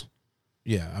cannonballs.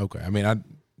 Yeah. Okay. I mean, I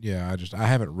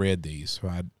haven't read these, so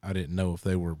I didn't know if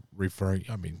they were referring.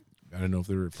 I mean, I didn't know if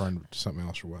they were referring to something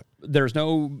else or what. There's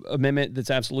no amendment that's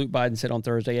absolute, Biden said on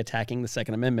Thursday, attacking the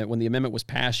Second Amendment. When the amendment was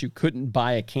passed, you couldn't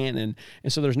buy a cannon,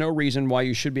 and so there's no reason why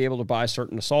you should be able to buy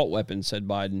certain assault weapons, said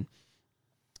Biden.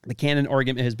 The cannon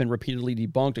argument has been repeatedly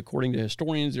debunked. According to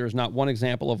historians, there is not one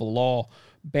example of a law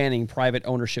banning private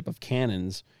ownership of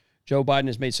cannons. Joe Biden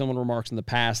has made similar remarks in the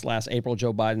past. Last April,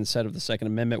 Joe Biden said of the Second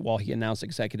Amendment, while he announced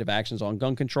executive actions on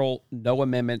gun control, no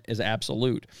amendment is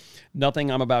absolute. Nothing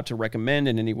I'm about to recommend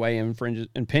in any way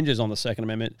impinges on the Second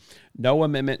Amendment. No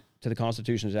amendment to the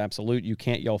Constitution is absolute. You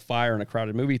can't yell fire in a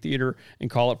crowded movie theater and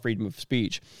call it freedom of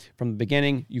speech. From the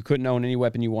beginning, you couldn't own any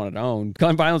weapon you wanted to own.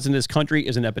 Gun violence in this country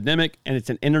is an epidemic, and it's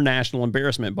an international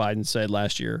embarrassment, Biden said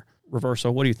last year.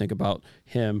 Reverso, what do you think about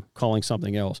him calling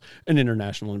something else an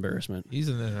international embarrassment? He's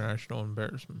an international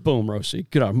embarrassment. Boom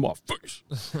roasted. Get out of my face.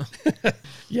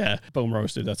 Yeah, boom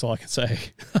roasted. That's all I can say.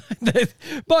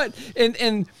 But,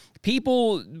 and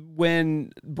people,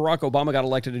 when Barack Obama got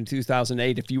elected in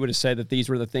 2008, if you would have said that these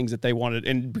were the things that they wanted,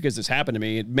 and because this happened to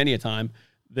me many a time,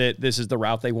 that this is the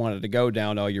route they wanted to go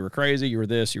down. Oh, you were crazy. You were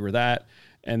this, you were that.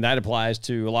 And that applies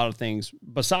to a lot of things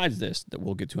besides this that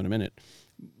we'll get to in a minute.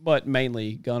 But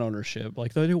mainly gun ownership.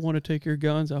 Like, they don't want to take your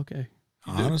guns. Okay.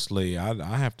 Honestly,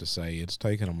 I have to say it's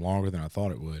taken them longer than I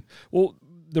thought it would. Well,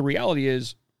 the reality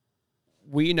is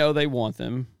we know they want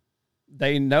them.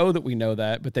 They know that we know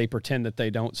that, but they pretend that they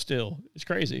don't still. It's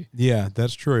crazy. Yeah,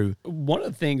 that's true. One of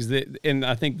the things that, and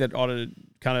I think that ought to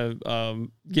kind of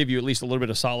give you at least a little bit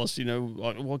of solace, you know,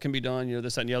 what can be done, you know,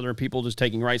 this, that, and the other, and people just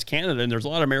taking rights. Canada, and there's a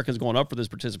lot of Americans going up for this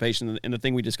participation in the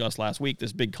thing we discussed last week,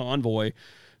 this big convoy.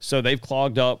 So they've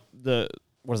clogged up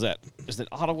what is that? Is it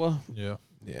Ottawa? Yeah.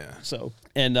 Yeah. So,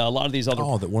 and a lot of these other.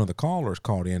 Oh, that one of the callers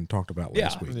called in and talked about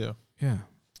last week. Yeah. Yeah.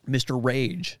 Mr.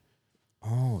 Rage.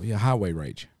 Oh, yeah, Highway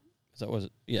Rage. Is that was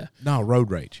it? Yeah. No, Road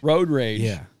Rage. Road Rage.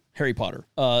 Yeah. Harry Potter.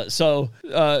 So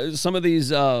some of these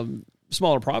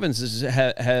smaller provinces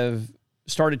have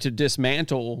started to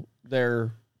dismantle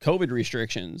their COVID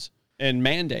restrictions and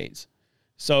mandates.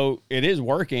 So it is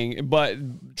working, but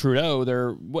Trudeau,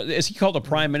 is he called a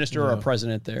prime minister or a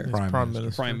president there? Prime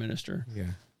Minister. Prime minister. Yeah.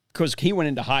 Because he went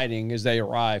into hiding as they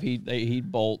arrive. He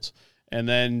bolts, and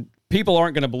then people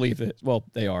aren't going to believe it. Well,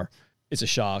 they are. It's a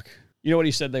shock. You know what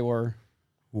he said they were?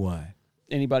 What?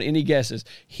 Anybody? Any guesses?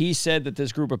 He said that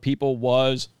this group of people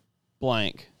was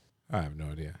blank. I have no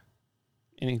idea.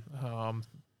 Any? Um,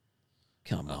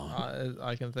 Come on.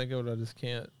 I can think of it. I just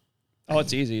can't. Oh,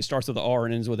 it's easy. It starts with the R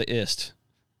and ends with an ist.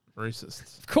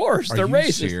 Racist. Of course, Are they're you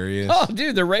racist. serious? Oh,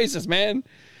 dude, they're racist, man.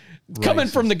 Coming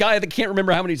Racist. from the guy that can't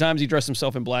remember how many times he dressed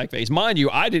himself in blackface. Mind you,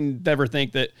 I didn't ever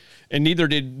think that, and neither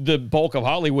did the bulk of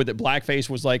Hollywood, that blackface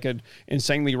was like an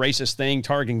insanely racist thing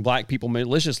targeting black people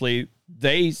maliciously.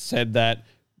 They said that,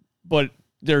 but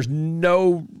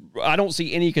I don't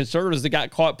see any conservatives that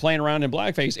got caught playing around in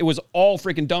blackface. It was all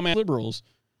freaking dumbass liberals,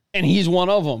 and he's one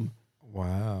of them.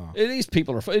 Wow. These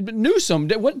people are. Newsom,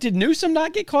 did Newsom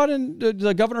not get caught in,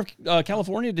 the governor of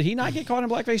California? Did he not get caught in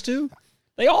blackface too?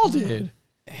 They all did.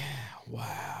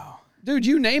 Wow. Dude,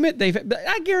 you name it,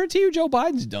 I guarantee you Joe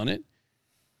Biden's done it.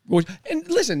 And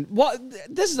listen,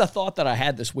 this is a thought that I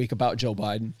had this week about Joe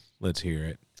Biden. Let's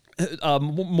hear it.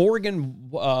 Morgan,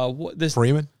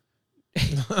 Freeman?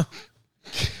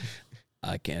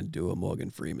 I can't do a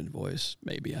Morgan Freeman voice.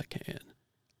 Maybe I can.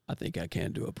 I think I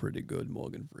can do a pretty good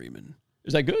Morgan Freeman.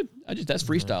 Is that good? That's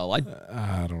freestyle.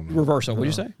 I don't know. Reversal.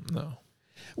 What'd you say? No.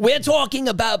 We're talking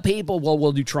about people. Well,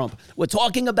 we'll do Trump. We're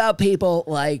talking about people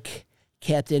like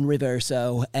Captain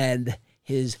Reverso and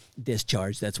his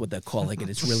discharge. That's what they're calling it.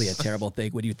 It's really a terrible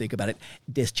thing when you think about it.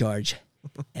 Discharge.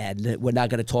 And we're not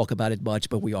going to talk about it much,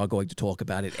 but we are going to talk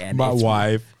about it. And My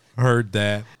wife heard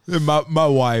that. My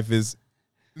wife is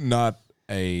not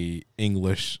a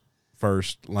English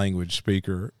first language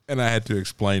speaker, and I had to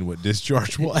explain what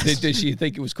discharge was. Did she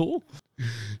think it was cool?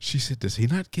 She said, "Does he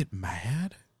not get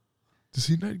mad? Does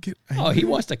he not get angry?" Oh, he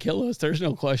wants to kill us. There's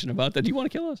no question about that. Do you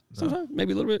want to kill us? Sometimes,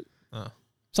 maybe a little bit. No.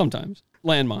 Sometimes.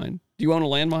 Landmine. Do you own a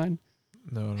landmine?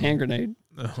 No. Hand grenade.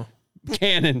 No.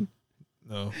 Cannon.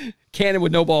 No. Cannon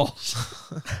with no balls.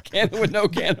 Cannon with no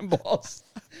cannonballs.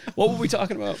 What were we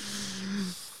talking about?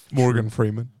 Morgan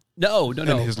Freeman. No. And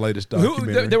his latest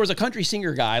documentary. There was a country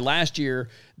singer guy last year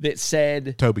that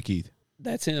said, Toby Keith.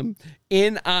 that's him,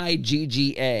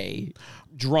 Nigga,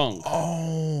 drunk.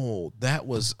 Oh, that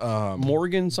was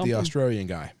Morgan something? the Australian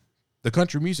guy, the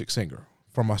country music singer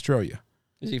from Australia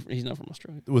He's not from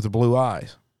Australia. with the blue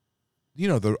eyes. You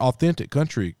know, the authentic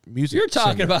country music. You're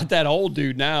talking singer. about that old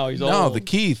dude now. He's No, old. the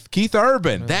Keith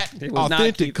Urban. That It was not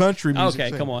authentic Keith- country music. Okay,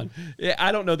 singer. come on. Yeah,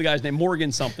 I don't know the guy's name.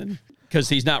 Morgan something. Because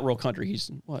he's not real country.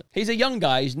 He's what? He's a young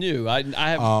guy. He's new. I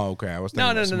have. Oh, okay. I was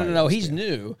thinking No. He's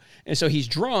new, and so he's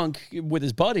drunk with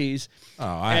his buddies. Oh,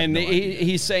 I had and no idea.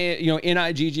 he's saying,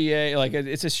 Nigga, like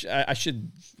it's I should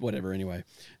whatever. Anyway,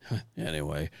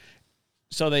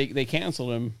 so they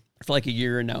canceled him for like a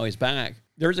year, and now he's back.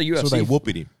 There's a UFC. So they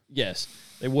whooped him. Yes,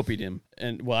 they whooped him,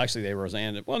 and well, actually, they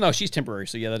Roseanne. Well, no, she's temporary,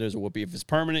 so yeah, that is a whoopee. If it's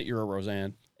permanent, you're a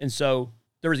Roseanne. And so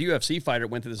there was a UFC fighter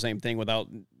that went through the same thing without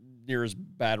near as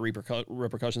bad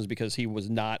repercussions because he was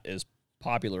not as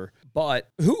popular. But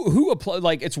who apply,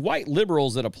 like, it's white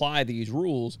liberals that apply these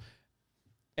rules,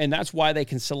 and that's why they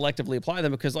can selectively apply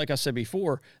them because, like I said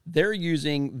before, they're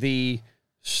using the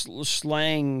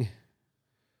slang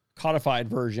codified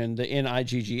version, the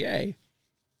Nigga,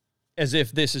 as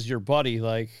if this is your buddy.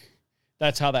 Like,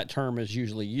 that's how that term is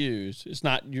usually used. It's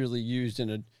not usually used in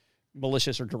a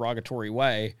malicious or derogatory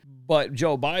way. But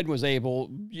Joe Biden was able,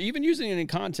 even using it in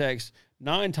context,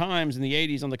 9 times in the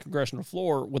 80s on the congressional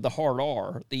floor with the hard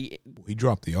R. He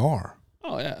dropped the R.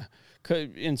 Oh, yeah.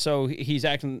 And so he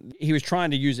was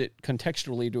trying to use it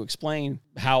contextually to explain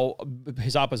how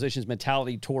his opposition's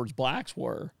mentality towards blacks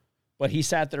were. But he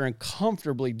sat there and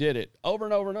comfortably did it over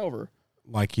and over and over.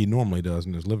 Like he normally does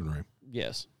in his living room.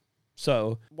 Yes.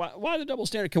 So why the double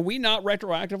standard? Can we not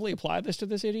retroactively apply this to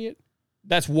this idiot?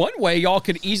 That's one way y'all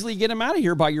could easily get him out of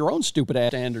here by your own stupid ass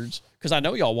standards. Because I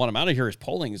know y'all want him out of here. His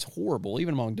polling is horrible,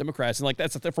 even among Democrats. And like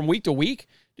that's from week to week,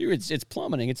 dude, it's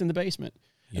plummeting. It's in the basement.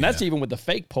 Yeah. And that's even with the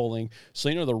fake polling. So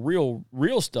the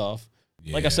real stuff.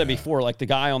 Yeah. Like I said before, like the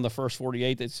guy on the first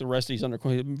 48 that's arrested, he's under for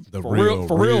real.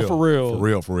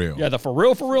 Yeah, the for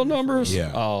real numbers.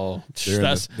 Yeah. Oh,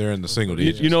 they're in the single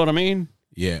digits. You know what I mean?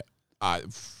 Yeah.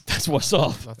 That's what's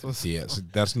up. That's what's Yes,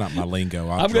 that's not my lingo.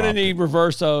 I'm going to need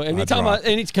Reverso. Anytime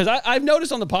because I've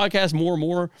noticed on the podcast more and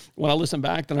more when I listen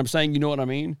back that I'm saying, you know what I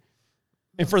mean?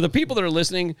 And for the people that are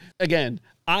listening, again,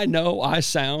 I know I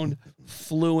sound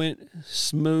fluent,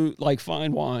 smooth, like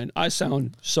fine wine. I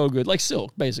sound so good, like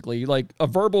silk, basically, like a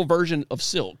verbal version of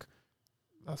silk.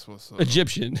 That's what's up.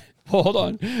 Egyptian. Hold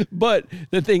on. But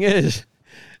the thing is,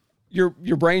 your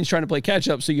brain's trying to play catch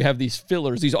up, so you have these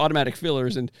fillers, these automatic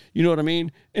fillers, and you know what I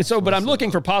mean? And so, but I'm looking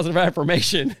for positive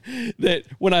affirmation that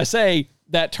when I say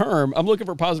that term, I'm looking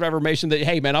for positive affirmation that,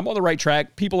 hey, man, I'm on the right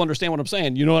track. People understand what I'm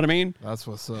saying. You know what I mean? That's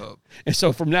what's up. And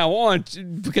so from now on,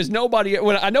 because nobody,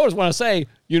 when I notice when I say,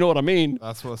 you know what I mean?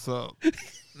 That's what's up.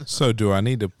 So do I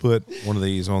need to put one of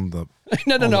these on the?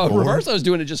 No. the board? Reverso's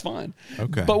doing it just fine.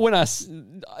 Okay. But when a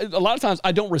lot of times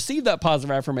I don't receive that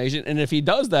positive affirmation, and if he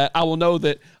does that, I will know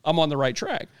that I'm on the right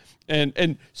track.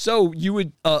 And so you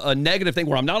would a negative thing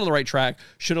where I'm not on the right track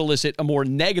should elicit a more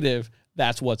negative.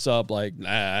 That's what's up. Like, nah,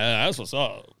 that's what's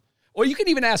up. Or you can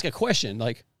even ask a question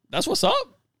like, that's what's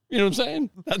up. You know what I'm saying?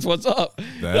 That's what's up.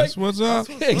 That's Like, what's up.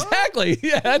 Exactly.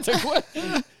 Yeah, that's a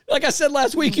question. Like I said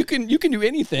last week, you can do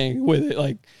anything with it.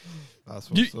 Like That's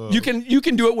what's up. you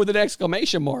can do it with an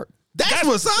exclamation mark. That's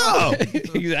what's up.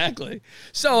 Exactly.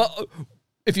 So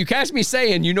if you catch me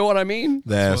saying, you know what I mean?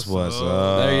 That's what's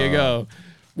up. There you go.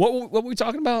 What were we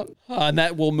talking about? And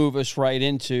that will move us right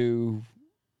into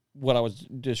what I was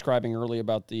describing earlier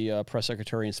about the press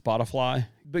secretary and Spotify.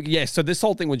 But yeah, so this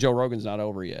whole thing with Joe Rogan's not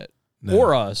over yet,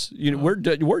 or us. You know,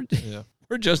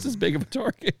 we're just as big of a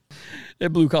target. They're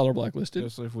blue collar blacklisted.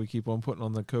 Especially if we keep on putting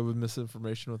on the COVID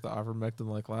misinformation with the ivermectin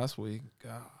like last week.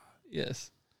 God.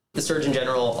 Yes. The Surgeon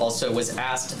General also was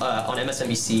asked on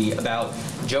MSNBC about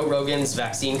Joe Rogan's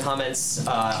vaccine comments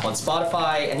on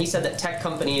Spotify, and he said that tech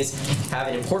companies have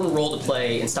an important role to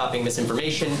play in stopping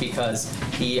misinformation because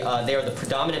they are the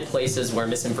predominant places where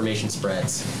misinformation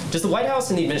spreads. Does the White House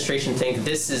and the administration think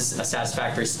this is a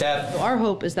satisfactory step? Our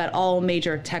hope is that all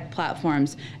major tech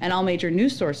platforms and all major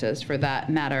news sources, for that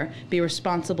matter, be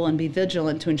responsible and be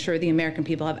vigilant to ensure the American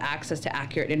people have access to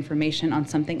accurate information on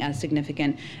something as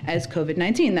significant as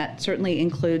COVID-19. That certainly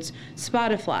includes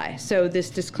Spotify. So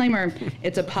this disclaimer,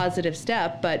 it's a positive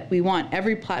step, but we want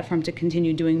every platform to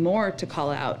continue doing more to call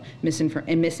out mis and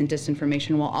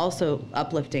disinformation while also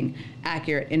uplifting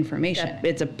accurate information.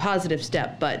 It's a positive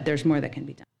step, but there's more that can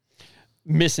be done.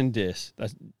 Miss and dis.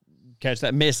 Catch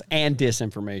that. Miss and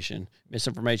disinformation.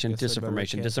 Misinformation, Guess they better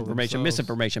disinformation, cancel disinformation, themselves.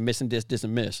 misinformation, miss and dis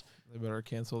and miss. They better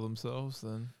cancel themselves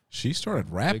then. She started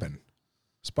rapping.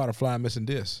 Spotify missing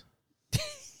dis.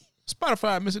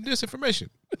 Spotify missing disinformation.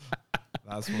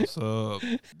 That's what's up.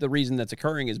 The reason that's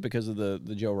occurring is because of the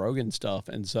Joe Rogan stuff.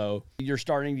 And so you're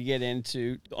starting to get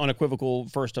into unequivocal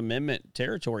First Amendment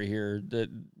territory here, that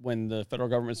when the federal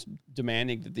government's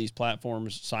demanding that these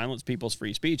platforms silence people's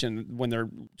free speech, and when they're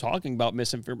talking about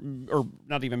or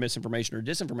not even misinformation or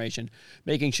disinformation,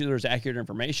 making sure there's accurate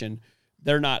information,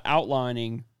 they're not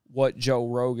outlining what Joe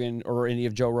Rogan or any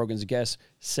of Joe Rogan's guests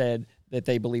said that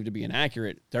they believe to be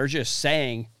inaccurate. They're just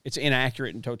saying it's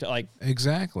inaccurate in total. Like,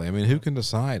 Exactly. I mean, who can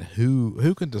decide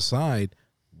who can decide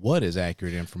what is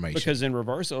accurate information? because in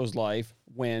Reverso's life,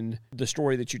 when the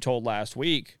story that you told last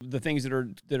week, the things that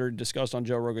are discussed on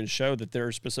Joe Rogan's show that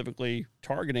they're specifically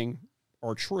targeting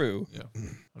are true. Yeah.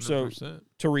 100%. So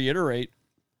to reiterate,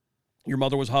 your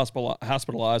mother was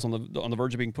hospitalized on the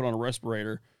verge of being put on a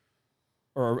respirator,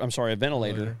 or I'm sorry, a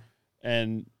ventilator,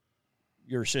 and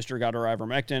your sister got her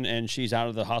ivermectin, and she's out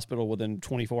of the hospital within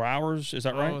 24 hours. Is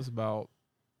that right? It was about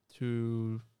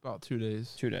 2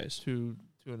 days. 2 days. Two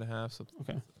and a half. Something.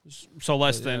 Okay. So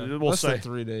less than, we'll less say. than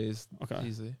 3 days. Okay.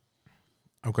 Easy.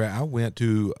 Okay, I went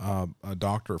to a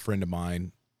doctor, a friend of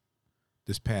mine,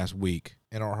 this past week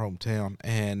in our hometown,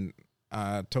 and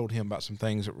I told him about some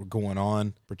things that were going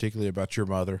on, particularly about your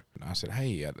mother. And I said,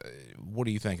 hey, what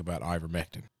do you think about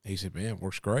ivermectin? He said, man, it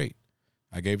works great.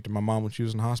 I gave it to my mom when she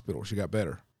was in the hospital. She got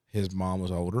better. His mom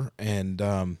was older, and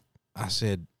I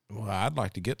said, well, I'd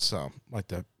like to get some, like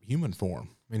the human form.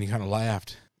 And he kind of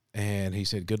laughed, and he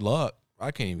said, good luck.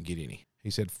 I can't even get any. He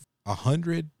said,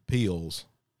 100 pills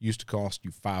used to cost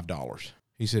you $5.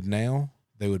 He said, now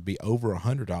they would be over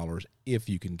 $100 if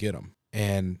you can get them.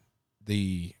 And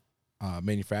the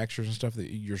manufacturers and stuff,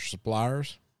 your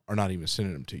suppliers are not even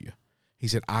sending them to you. He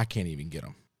said, I can't even get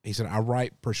them. He said, I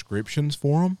write prescriptions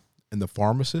for them, and the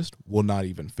pharmacist will not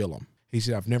even fill them. He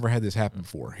said, I've never had this happen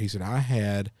before. He said, I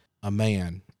had a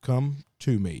man come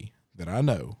to me that I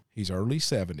know. He's early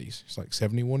 70s. He's like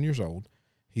 71 years old.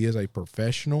 He is a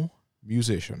professional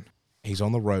musician. He's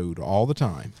on the road all the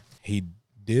time. He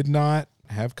did not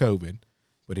have COVID.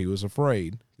 but he was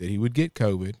afraid that he would get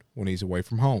COVID when he's away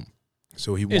from home.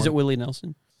 So he Is it Willie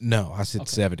Nelson? No, I said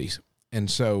 70s. And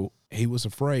so he was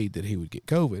afraid that he would get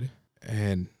COVID,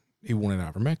 and he wanted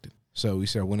ivermectin. So he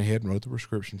said, I went ahead and wrote the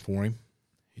prescription for him.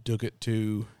 He took it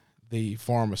to the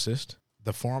pharmacist.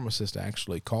 The pharmacist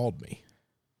actually called me,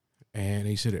 and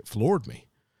he said it floored me.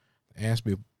 Asked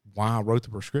me why I wrote the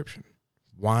prescription.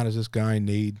 Why does this guy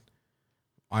need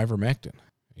ivermectin?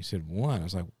 He said, one. I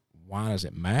was like, why does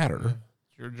it matter?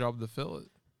 It's your job to fill it.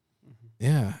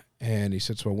 Yeah. And he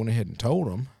said, so I went ahead and told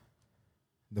him.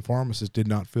 The pharmacist did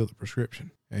not fill the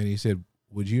prescription. And he said,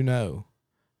 would you know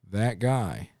that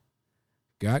guy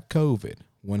got COVID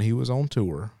when he was on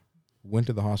tour, went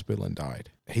to the hospital and died?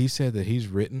 He said that he's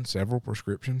written several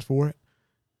prescriptions for it,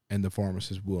 and the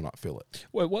pharmacist will not fill it.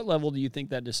 Wait, what level do you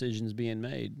think that decision is being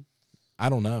made? I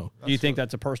don't know. Do you think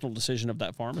that's a personal decision of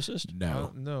that pharmacist?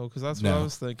 No. No, because that's what I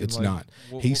was thinking. It's like, not.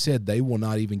 He said they will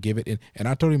not even give it in. And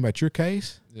I told him about your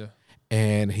case. Yeah.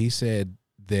 And he said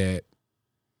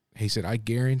I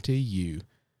guarantee you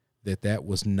that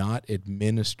was not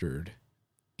administered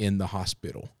in the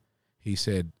hospital. He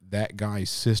said that guy's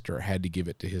sister had to give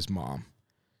it to his mom.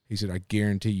 He said, I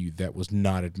guarantee you that was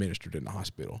not administered in the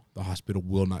hospital. The hospital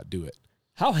will not do it.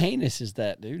 How heinous is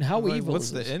that, dude? How Like, evil what's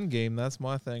is the this? end game? That's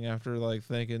my thing after like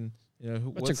thinking, That's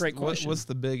what's, a great question. What's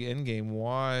the big end game?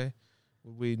 Why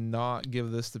would we not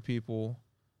give this to people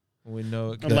when we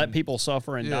know it And let people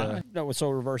suffer and Yeah. die. No, so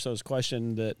Reverso's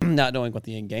question that not knowing what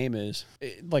the end game is,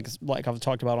 like I've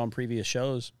talked about on previous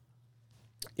shows,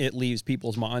 it leaves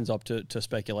people's minds up to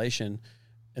speculation,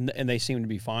 and they seem to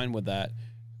be fine with that.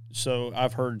 So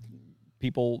I've heard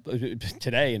people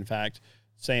today, in fact,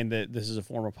 saying that this is a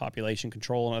form of population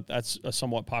control, and that's a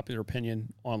somewhat popular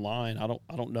opinion online. I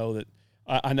don't know that.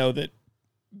 I know that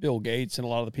Bill Gates and a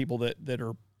lot of the people that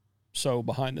are so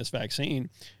behind this vaccine.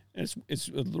 And it's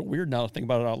a little weird now to think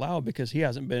about it out loud because you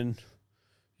haven't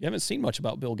seen much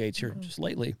about Bill Gates here just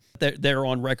lately. They're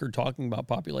on record talking about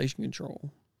population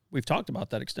control. We've talked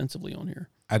about that extensively on here.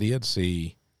 I did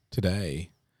see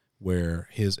today where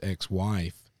his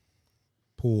ex-wife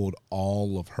pulled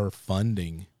all of her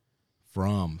funding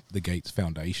from the Gates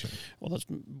Foundation. Well, that's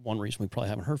one reason we probably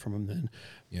haven't heard from him then.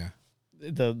 Yeah.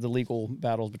 The legal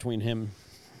battles between him,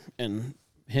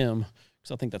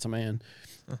 because I think that's a man.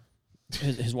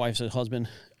 His wife's a husband.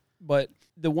 But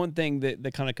the one thing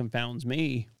that kind of confounds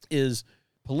me is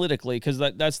politically, because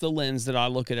that's the lens that I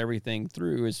look at everything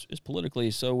through is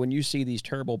politically. So when you see these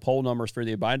terrible poll numbers for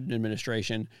the Biden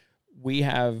administration, we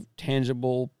have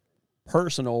tangible,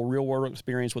 personal, real-world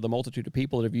experience with a multitude of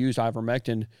people that have used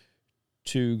ivermectin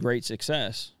to great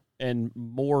success and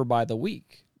more by the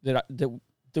week that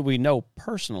we know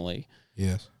personally.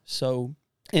 Yes. So...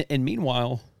 And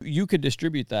meanwhile, you could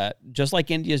distribute that just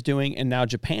like India's doing and now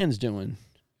Japan's doing.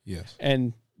 Yes.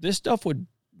 And this stuff would,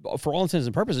 for all intents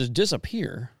and purposes,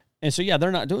 disappear. And so, yeah, they're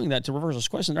not doing that. To reverse this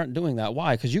question, they're not doing that.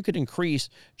 Why? Because you could increase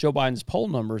Joe Biden's poll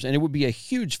numbers, and it would be a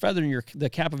huge feather in the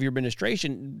cap of your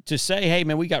administration to say, hey,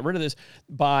 man, we got rid of this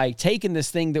by taking this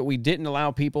thing that we didn't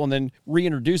allow people and then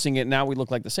reintroducing it. Now we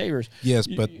look like the saviors. Yes,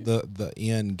 but the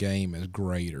end game is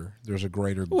greater. There's a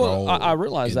greater goal. Well, I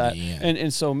realize in that. the end.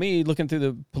 And so me looking through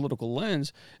the political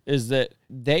lens is that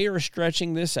they are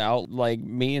stretching this out like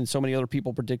me and so many other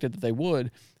people predicted that they would.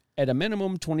 At a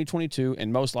minimum, 2022,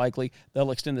 and most likely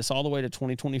they'll extend this all the way to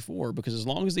 2024 because as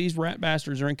long as these rat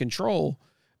bastards are in control,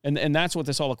 and that's what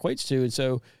this all equates to. And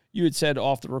so you had said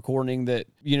off the recording that,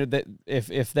 that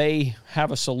if they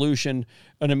have a solution,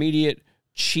 an immediate,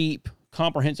 cheap,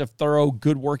 comprehensive, thorough,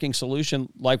 good working solution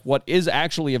like what is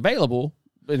actually available,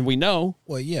 and we know.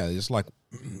 Well, yeah, it's like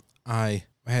I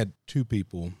had two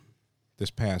people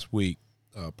this past week,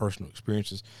 personal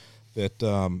experiences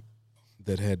that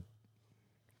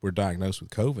were diagnosed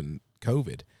with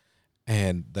COVID,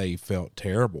 and they felt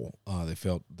terrible. They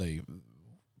felt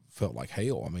like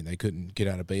hell. I mean, they couldn't get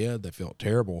out of bed. They felt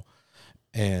terrible,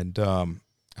 and I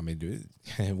mean,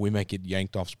 we may get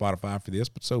yanked off Spotify for this,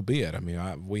 but so be it. I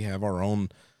mean, we have our own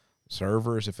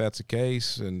servers if that's the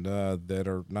case, and that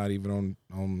are not even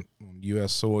on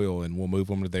U.S. soil, and we'll move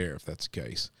them to there if that's the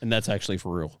case. And that's actually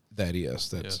for real. That's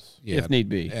yes. Yeah, if need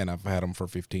be. And I've had them for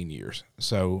 15 years.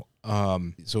 So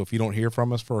if you don't hear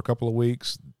from us for a couple of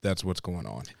weeks, that's what's going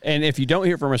on. And if you don't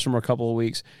hear from us for a couple of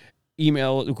weeks,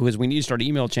 email, because we need to start an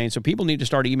email chain. So people need to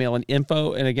start emailing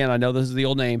info. And again, I know this is the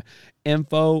old name,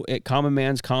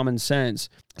 info@commonmanscommonsense.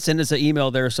 Send us an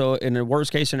email there. So in a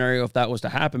worst case scenario, if that was to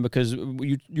happen, because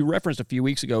you referenced a few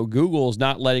weeks ago, Google's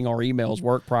not letting our emails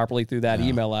work properly through that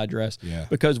email address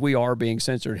because we are being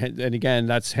censored. And again,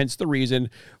 that's hence the reason,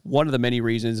 one of the many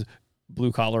reasons,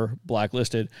 blue collar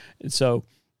blacklisted. And so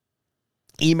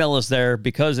email us there,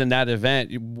 because in that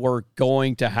event we're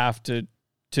going to have to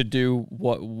do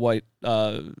what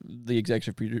the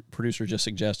executive producer just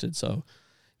suggested. So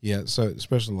Yeah, so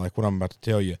especially like what I'm about to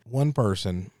tell you. One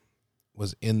person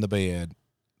was in the bed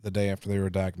the day after they were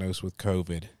diagnosed with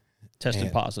COVID.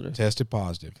 tested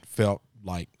positive. Felt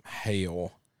like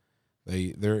hell.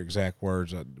 Their exact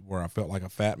words where I felt like a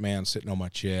fat man sitting on my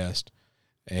chest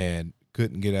and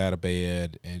couldn't get out of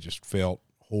bed and just felt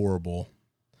horrible.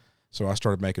 So I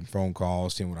started making phone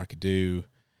calls, seeing what I could do,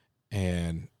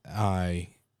 and I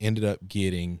ended up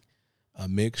getting a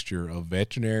mixture of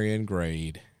veterinarian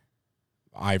grade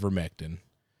ivermectin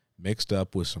mixed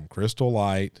up with some Crystal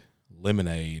Light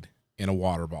lemonade in a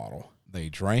water bottle. They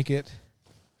drank it.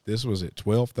 This was at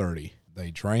 12:30.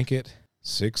 They drank it.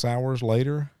 6 hours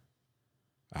later,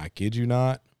 I kid you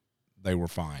not, they were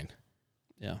fine.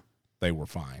 Yeah. They were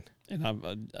fine. And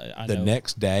I The know.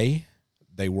 next day,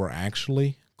 they were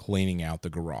actually cleaning out the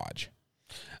garage.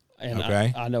 And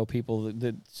okay. I know people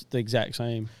that's the exact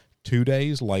same. 2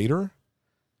 days later,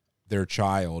 their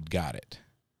child got it.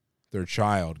 Their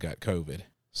child got COVID.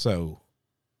 So,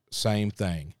 same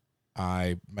thing.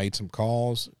 I made some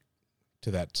calls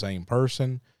to that same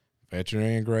person,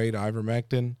 veterinarian grade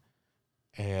ivermectin,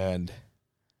 and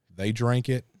they drank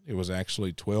it. It was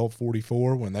actually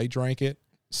 12:44 when they drank it,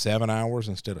 7 hours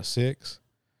instead of 6.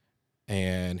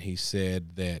 And he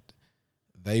said that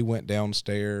they went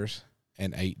downstairs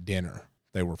and ate dinner.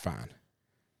 They were fine.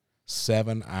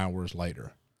 7 hours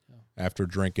later, after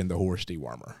drinking the horse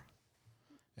dewormer.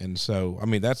 And so, I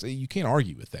mean, you can't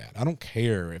argue with that. I don't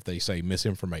care if they say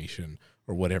misinformation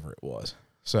or whatever it was.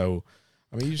 So,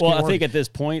 I mean, you just Well, can't I think argue. at this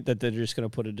point that they're just going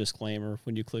to put a disclaimer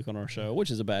when you click on our show,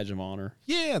 which is a badge of honor.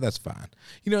 Yeah, that's fine.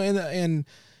 You know, and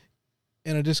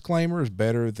a disclaimer is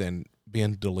better than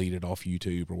being deleted off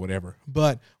YouTube or whatever.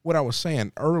 But what I was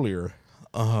saying earlier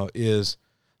is,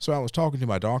 so I was talking to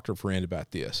my doctor friend about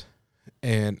this,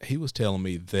 and he was telling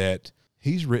me that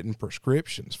he's written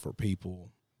prescriptions for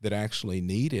people that actually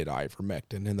needed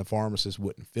ivermectin, and the pharmacist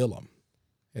wouldn't fill them.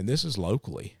 And this is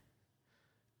locally.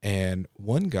 And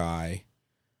one guy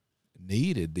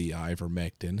needed the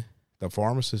ivermectin. The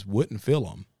pharmacist wouldn't fill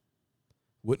them,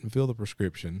 wouldn't fill the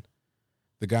prescription.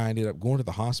 The guy ended up going to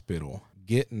the hospital,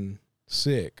 getting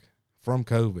sick from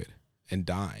COVID and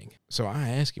dying. So I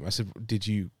asked him, I said, did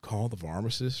you call the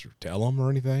pharmacist or tell them or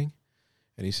anything?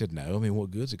 And he said, no. I mean, what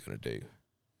good's it going to do?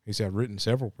 He said, I've written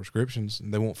several prescriptions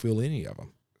and they won't fill any of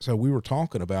them. So we were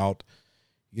talking about,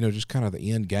 you know, just kind of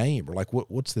the end game, or like,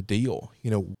 what's the deal?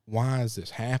 You know, why is this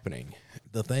happening?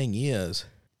 The thing is,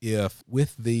 if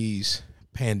with these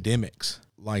pandemics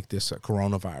like this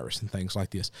coronavirus and things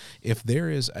like this, if there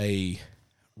is a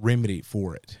remedy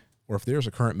for it, or if there's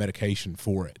a current medication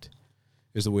for it,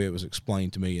 is the way it was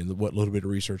explained to me and what little bit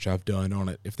of research I've done on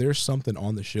it. If there's something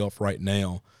on the shelf right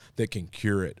now that can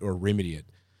cure it or remedy it,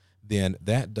 then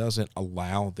that doesn't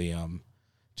allow them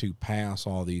to pass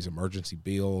all these emergency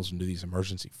bills and do these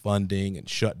emergency funding and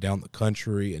shut down the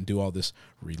country and do all this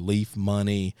relief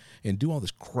money and do all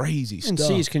this crazy And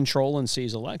stuff. seize control and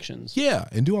seize elections. Yeah,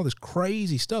 and do all this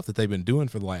crazy stuff that they've been doing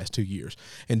for the last 2 years,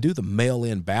 and do the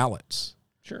mail-in ballots.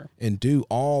 Sure. And do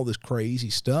all this crazy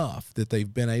stuff that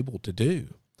they've been able to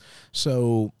do.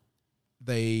 So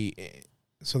they're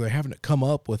having to come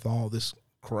up with all this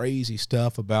crazy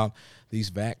stuff about these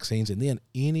vaccines, and then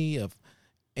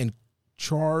and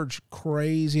charge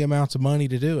crazy amounts of money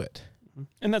to do it.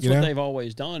 And that's You what know? they've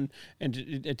always done.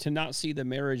 And to not see the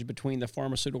marriage between the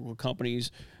pharmaceutical companies,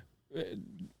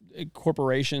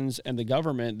 corporations, and the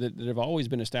government that have always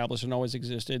been established and always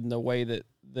existed, and the way that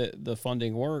the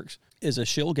funding works is a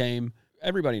shill game.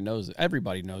 Everybody knows it.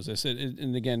 Everybody knows this.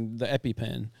 And again, the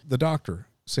EpiPen. The doctor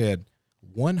said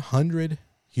 100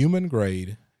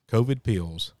 human-grade COVID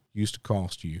pills used to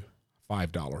cost you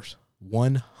 $5.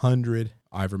 100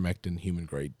 ivermectin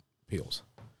human-grade pills.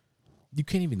 You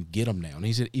can't even get them now. And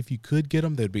he said if you could get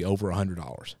them, they'd be over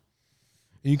 $100.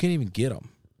 And you can't even get them.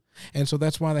 And so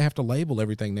that's why they have to label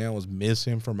everything now as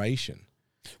misinformation.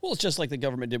 Well, it's just like the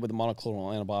government did with the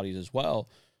monoclonal antibodies as well.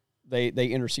 They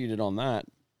interceded on that,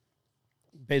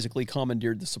 basically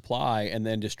commandeered the supply, and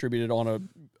then distributed on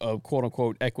a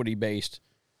quote-unquote equity-based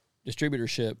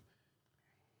distributorship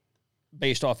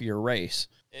based off of your race.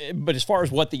 But as far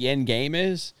as what the end game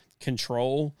is,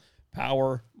 control,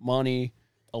 power, money,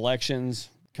 elections,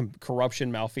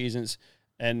 corruption, malfeasance,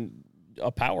 and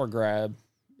a power grab,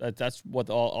 That's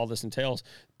what all this entails.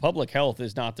 Public health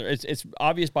is not there. It's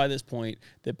obvious by this point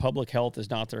that public health is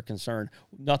not their concern.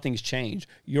 Nothing's changed.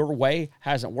 Your way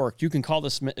hasn't worked. You can call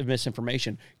this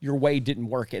misinformation. Your way didn't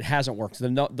work. It hasn't worked.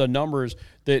 The numbers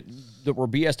that were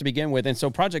BS to begin with. And so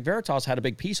Project Veritas had a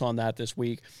big piece on that this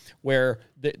week where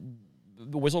the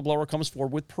whistleblower comes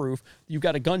forward with proof. You've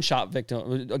got a gunshot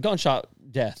victim, a gunshot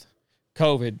death,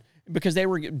 COVID, because they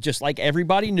were just like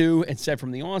everybody knew and said from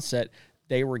the onset,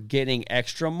 they were getting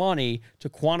extra money to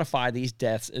quantify these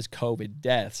deaths as COVID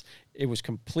deaths. It was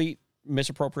complete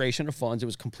misappropriation of funds. It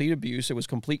was complete abuse. It was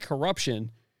complete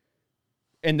corruption.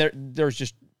 And there's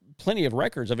just plenty of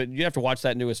records of it. You have to watch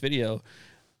that newest video.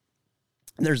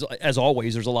 There's, as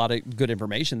always, there's a lot of good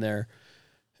information there.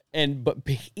 But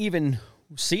even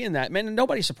seeing that, man,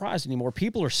 nobody's surprised anymore.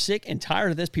 People are sick and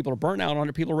tired of this. People are burnt out on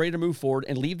it. People are ready to move forward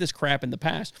and leave this crap in the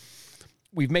past.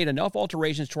 We've made enough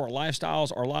alterations to our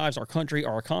lifestyles, our lives, our country,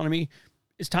 our economy.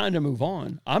 It's time to move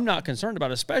on. I'm not concerned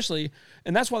about it, especially,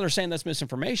 and that's why they're saying that's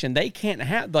misinformation. They can't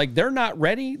have, they're not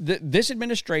ready. This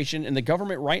administration and the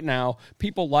government right now,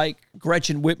 people like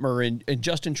Gretchen Whitmer and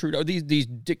Justin Trudeau, these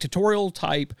dictatorial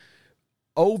type,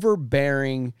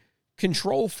 overbearing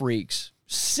control freaks,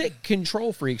 sick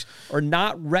control freaks, are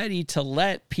not ready to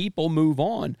let people move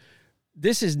on.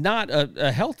 This is not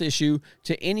a health issue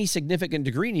to any significant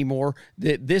degree anymore.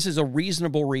 That this is a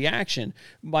reasonable reaction.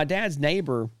 My dad's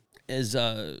neighbor is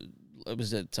leukemia,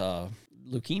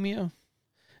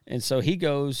 and so he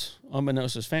goes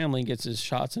unbeknownst to his family and gets his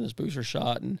shots and his booster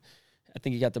shot, and I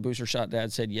think he got the booster shot.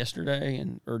 Dad said yesterday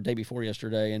or day before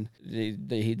yesterday, and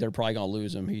they're probably gonna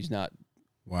lose him. He's not.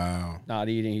 Wow. Not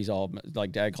eating. He's all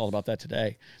like Dad called about that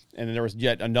today. And then there was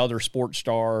yet another sports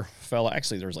star fella.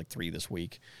 Actually, there was like 3 this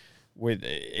week. With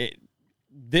it,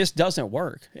 this doesn't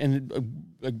work. And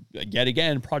yet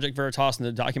again, Project Veritas and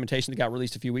the documentation that got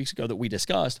released a few weeks ago that we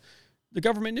discussed, the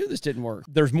government knew this didn't work.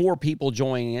 There's more people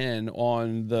joining in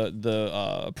on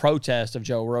the protest of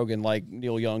Joe Rogan, like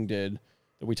Neil Young did,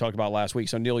 that we talked about last week.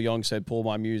 So Neil Young said, "Pull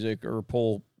my music," or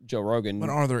 "Pull Joe Rogan." But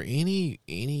are there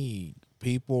any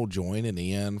people joining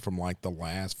in from like the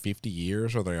last 50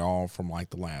 years, or are they all from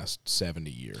like the last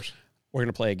 70 years? We're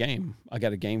gonna play a game. I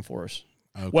got a game for us.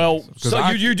 Okay. Well,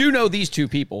 so you do know these two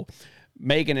people,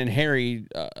 Meghan and Harry.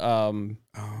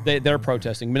 They're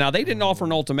protesting, but now they didn't offer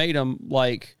an ultimatum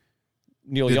like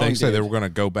Neil Young did. They say they were going to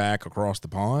go back across the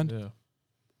pond? Yeah.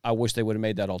 I wish they would have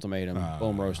made that ultimatum.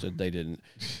 Boom roasted. They didn't.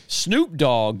 Snoop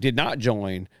Dogg did not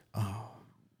join,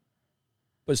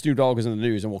 but Snoop Dogg is in the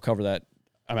news, and we'll cover that.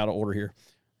 I'm out of order here.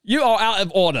 You are out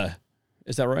of order.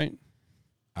 Is that right?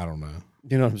 I don't know.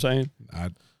 You know what I'm saying?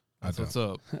 That's what's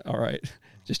up. All right.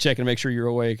 Just checking to make sure you're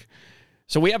awake.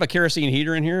 So we have a kerosene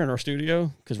heater in here in our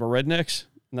studio because we're rednecks,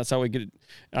 and that's how we get it.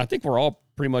 And I think we're all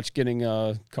pretty much getting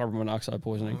carbon monoxide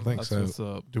poisoning. I think That's so. what's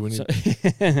up. Do we need?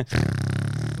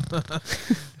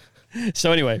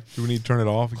 So anyway, Do we need to turn it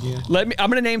off again? I'm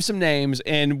going to name some names,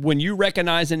 and when you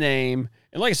recognize a name,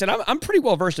 and like I said, I'm pretty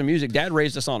well versed in music. Dad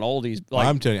raised us on oldies. Well,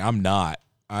 I'm telling you, I'm not.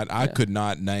 I could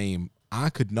not name a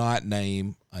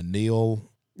Neil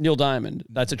Diamond.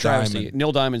 That's a travesty. Diamond.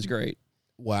 Neil Diamond's great.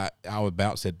 Well, I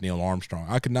about said Neil Armstrong.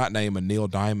 I could not name a Neil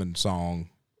Diamond song.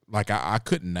 Like I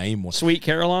couldn't name one. Sweet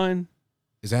Caroline.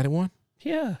 Is that one?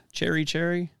 Yeah.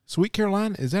 Cherry. Sweet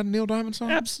Caroline. Is that a Neil Diamond song?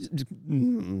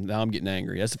 Now I'm getting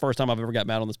angry. That's the first time I've ever got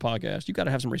mad on this podcast. You got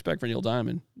to have some respect for Neil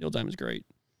Diamond. Neil Diamond's great.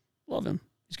 Love him.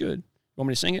 He's good. Want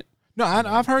me to sing it? No,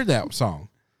 I've heard that song.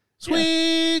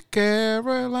 Sweet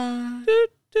Caroline.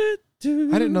 I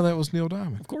didn't know that was Neil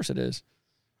Diamond. Of course it is.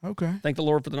 Okay. Thank the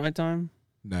Lord for the nighttime.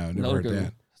 No, never Another heard good that.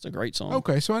 one. That's a great song.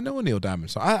 Okay, so I know a Neil Diamond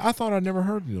song. I thought I'd never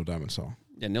heard a Neil Diamond song.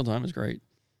 Yeah, Neil Diamond's great.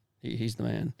 He's the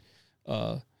man.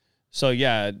 So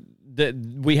yeah,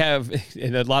 we have,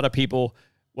 and a lot of people,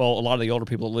 well, a lot of the older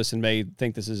people that listen may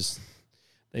think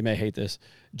they may hate this.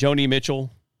 Joni Mitchell.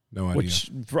 No idea.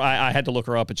 Which I had to look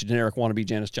her up. It's a generic wannabe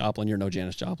Janis Joplin. You're no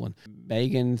Janis Joplin.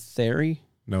 Megan Thierry.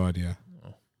 No idea.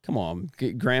 Come on.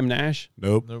 Graham Nash.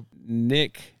 Nope.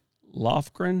 Nick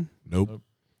Lofgren. Nope.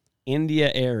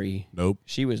 India Arie. Nope.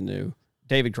 She was new.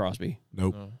 David Crosby.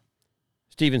 Nope. No.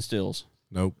 Stephen Stills.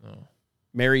 Nope. No.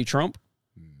 Mary Trump.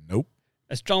 Nope.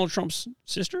 That's Donald Trump's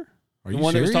sister. Are the you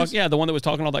one serious? That was talking, the one that was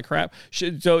talking all that crap.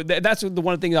 So that's the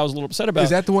one thing that I was a little upset about. Is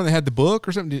that the one that had the book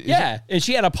or something? And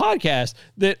she had a podcast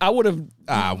that I would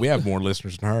have. We have more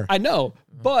listeners than her. I know,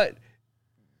 but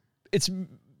it's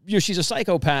she's a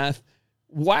psychopath,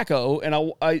 wacko, and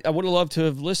I would have loved to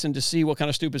have listened to see what kind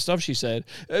of stupid stuff she said.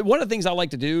 One of the things I like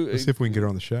to do. Let's see if we can get her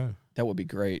on the show. That would be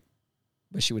great,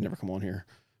 but she would never come on here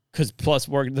because plus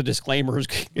the disclaimer is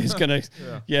gonna.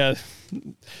 Yeah.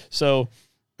 So.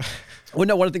 Well,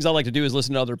 no, one of the things I like to do is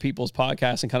listen to other people's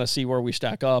podcasts and kind of see where we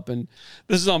stack up. And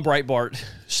this is on Breitbart.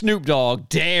 Snoop Dogg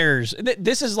dares.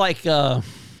 This is like a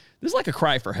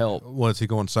cry for help. What, is he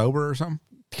going sober or something?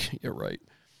 You're right.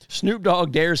 Snoop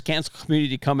Dogg dares cancel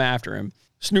community to come after him.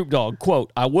 Snoop Dogg,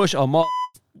 quote, "I wish a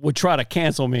would try to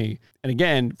cancel me." And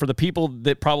again, for the people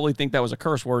that probably think that was a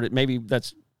curse word,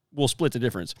 we'll split the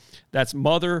difference. That's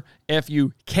mother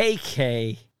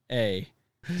FUKKA.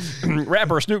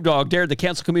 Rapper Snoop Dogg dared the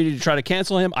cancel community to try to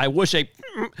cancel him. "I wish they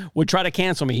would try to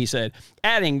cancel me," he said,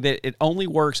 adding that it only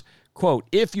works, quote,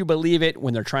 "if you believe it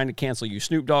when they're trying to cancel you."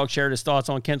 Snoop Dogg shared his thoughts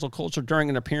on cancel culture during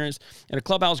an appearance in a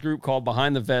Clubhouse group called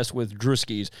Behind the Vest with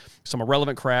Drewskis, some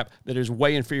irrelevant crap that is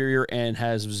way inferior and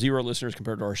has 0 listeners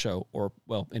compared to our show.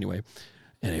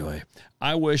 Anyway,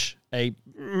 "I wish a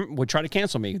would try to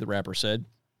cancel me," the rapper said.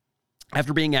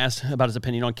 After being asked about his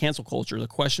opinion on cancel culture, the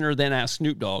questioner then asked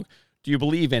Snoop Dogg, "Do you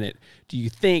believe in it? Do you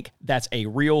think that's a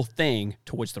real thing?"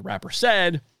 To which the rapper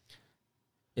said,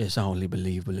 "It's only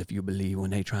believable if you believe when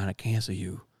they trying to cancel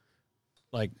you."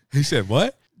 Like, He said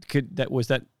what? was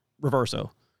that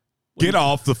Reverso? Get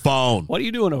off the phone. What are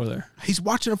you doing over there? He's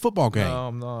watching a football game. No,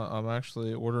 I'm not. I'm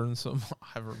actually ordering some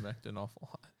ivermectin off a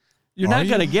lot. You're not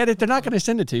going to get it. They're not going to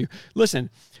send it to you. Listen,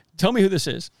 tell me who this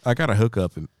is. I got a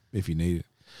hookup if you need it.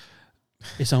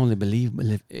 It's only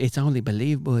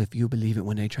believable if you believe it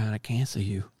when they try to cancel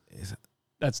you.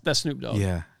 That's Snoop Dogg.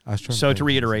 Yeah. I was trying So to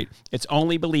reiterate, it's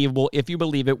only believable if you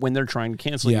believe it when they're trying to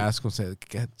cancel you. Yeah, I was going to say, it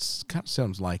kind of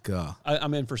sounds like...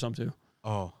 I'm in for some too.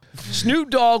 Oh.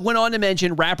 Snoop Dogg went on to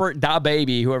mention rapper Da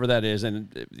Baby, whoever that is,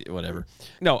 and whatever.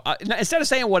 No, instead of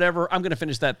saying whatever, I'm going to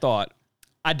finish that thought.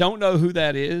 I don't know who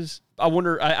that is. I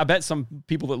wonder, I bet some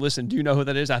people that listen do know who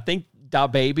that is. I think Da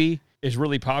Baby is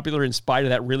really popular in spite of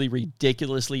that really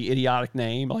ridiculously idiotic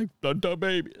name, like Da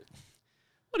Baby.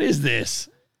 What is this?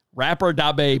 Rapper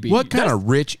Da Baby. What kind of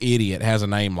rich idiot has a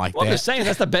name like Well, that? I'm just saying,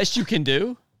 that's the best you can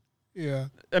do. Yeah.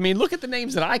 I mean, look at the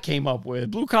names that I came up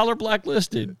with. Blue Collar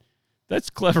Blacklisted.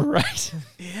 That's clever, right?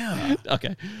 Yeah.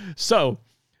 Okay. So,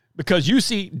 because you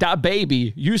see Da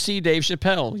Baby, you see Dave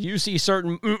Chappelle, you see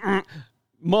certain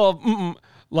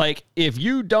like, if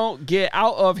you don't get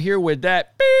out of here with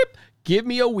that beep, give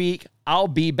me a week, I'll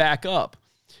be back up.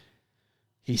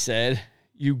 He said,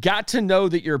 "You got to know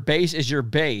that your base is your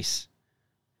base.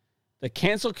 The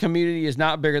cancel community is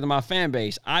not bigger than my fan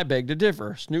base. I beg to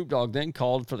differ." Snoop Dogg then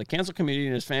called for the cancel community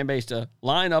and his fan base to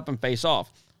line up and face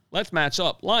off. "Let's match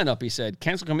up. Line up," he said.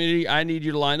 "Cancel community, I need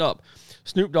you to line up.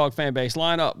 Snoop Dogg fan base,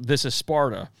 line up. This is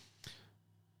Sparta."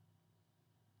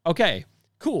 Okay,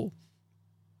 cool.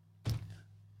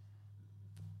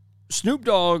 Snoop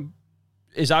Dogg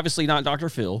is obviously not Dr.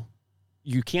 Phil.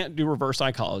 You can't do reverse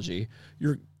psychology.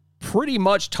 You're pretty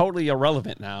much totally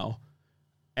irrelevant now.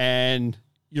 And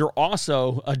you're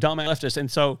also a dumb leftist. And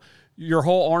so your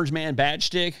whole Orange Man badge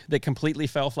stick that completely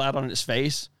fell flat on its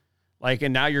face, like,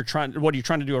 and now you're trying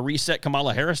to do, a reset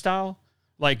Kamala Harris style?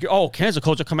 Like, oh, cancel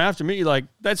culture come after me. Like,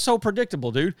 that's so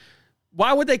predictable, dude.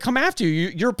 Why would they come after you?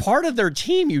 You're part of their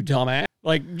team, you dumbass.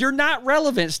 Like, you're not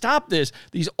relevant. Stop this.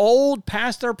 These old,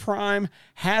 past their prime,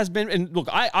 has been. And look,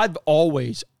 I've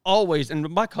always, and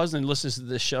my cousin listens to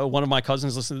this show. One of my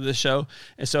cousins listens to this show.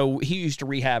 And so he used to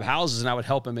rehab houses, and I would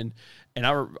help him. And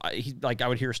I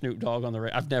would hear Snoop Dogg on the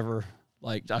radio.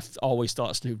 I've always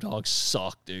thought Snoop Dogg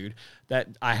sucked, dude.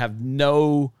 I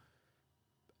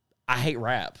hate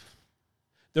rap.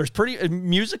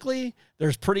 Musically,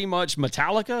 there's pretty much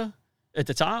Metallica at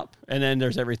the top, and then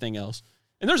there's everything else.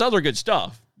 And there's other good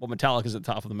stuff, but Metallica's at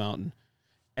the top of the mountain.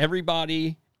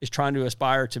 Everybody is trying to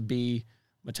aspire to be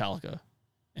Metallica.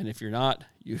 And if you're not,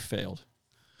 you failed.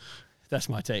 That's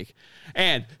my take.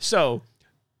 And so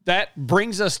that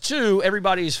brings us to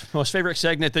everybody's most favorite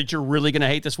segment that you're really going to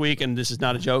hate this week, and this is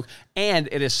not a joke. And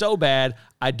it is so bad,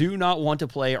 I do not want to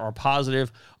play our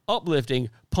positive, uplifting,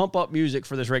 pump-up music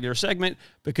for this regular segment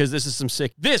because this is some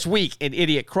sick. This week in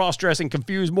Idiot, Cross-Dressing,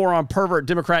 Confused, Moron, Pervert,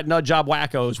 Democrat, Nut Job,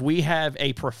 Wackos, we have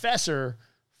a professor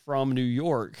from New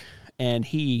York, and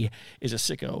he is a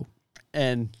sicko.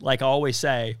 And like I always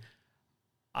say,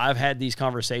 I've had these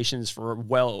conversations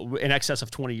for in excess of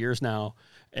 20 years now,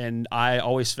 and I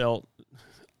always felt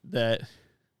that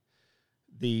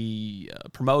the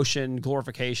promotion,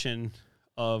 glorification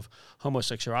of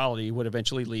homosexuality would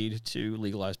eventually lead to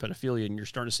legalized pedophilia, and you're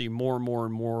starting to see more and more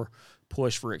and more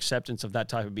push for acceptance of that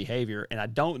type of behavior. And I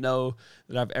don't know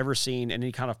that I've ever seen in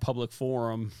any kind of public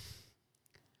forum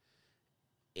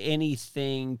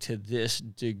anything to this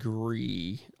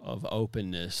degree of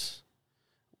openness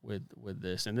with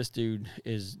this. And this dude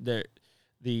is there.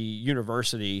 The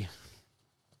university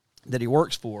that he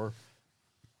works for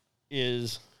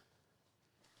is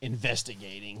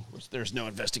investigating, which there's no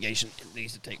investigation that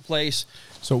needs to take place.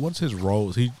 So what's his role?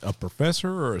 Is he a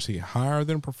professor, or is he higher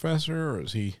than a professor, or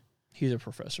is he? He's a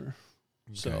professor.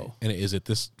 So, and is it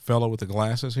this fellow with the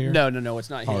glasses here? No, it's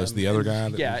not him. Oh, it's the other guy.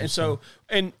 That yeah, and so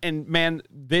and man,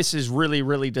 this is really,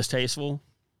 really distasteful.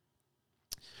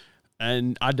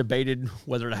 And I debated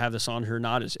whether to have this on here or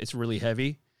not. It's really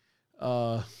heavy.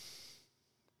 And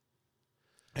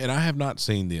I have not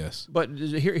seen this. But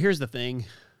here's the thing.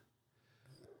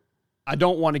 I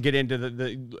don't want to get into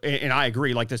and I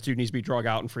agree, like, this dude needs to be drug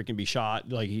out and freaking be shot.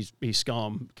 Like, he's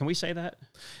scum. Can we say that?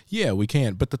 Yeah, we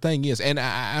can. But the thing is, and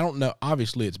I don't know,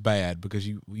 obviously it's bad because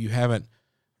you haven't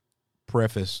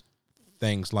prefaced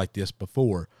things like this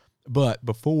before. But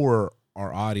before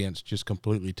our audience just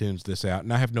completely tunes this out,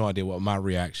 and I have no idea what my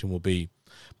reaction will be,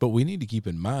 but we need to keep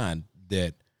in mind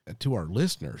that to our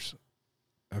listeners,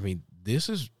 I mean, this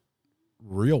is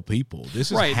real people.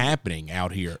 This is happening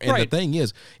out here. And the thing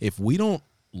is, if we don't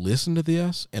listen to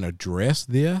this and address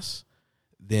this,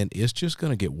 then it's just going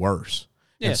to get worse.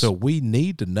 Yes. And so we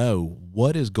need to know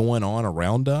what is going on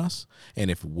around us.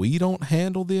 And if we don't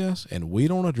handle this and we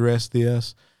don't address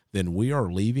this, then we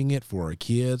are leaving it for our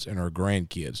kids and our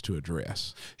grandkids to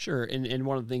address. Sure. And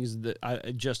one of the things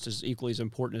that just as equally as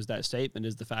important as that statement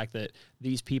is the fact that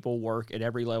these people work at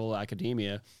every level of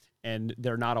academia. And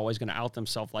they're not always going to out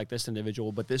themselves like this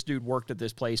individual. But this dude worked at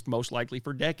this place most likely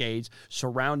for decades,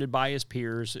 surrounded by his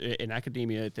peers in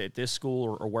academia at this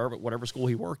school or whatever school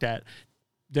he worked at.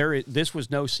 This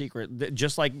was no secret.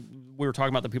 Just like we were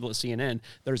talking about the people at CNN,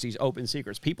 there's these open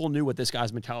secrets. People knew what this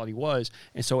guy's mentality was.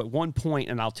 And so at one point,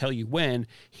 and I'll tell you when,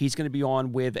 he's going to be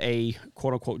on with a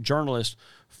quote-unquote journalist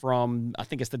from, I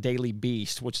think it's the Daily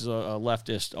Beast, which is a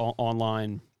leftist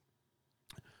online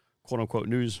quote-unquote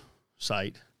news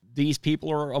site. These people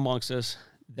are amongst us.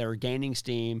 They're gaining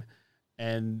steam,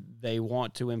 and they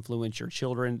want to influence your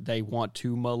children. They want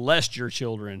to molest your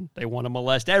children. They want to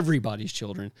molest everybody's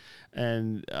children.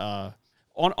 And on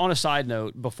a side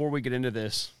note, before we get into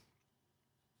this,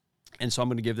 and so I'm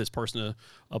going to give this person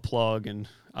a plug, and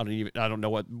I don't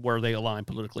know where they align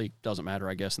politically. Doesn't matter,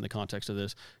 I guess, in the context of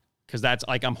this, because that's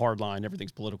like, I'm hardline.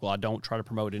 Everything's political. I don't try to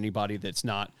promote anybody that's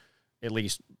not at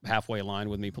least halfway aligned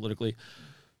with me politically.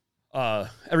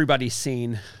 Everybody's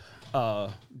seen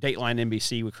Dateline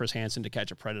NBC with Chris Hansen, To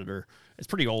Catch a Predator. It's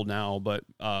pretty old now, but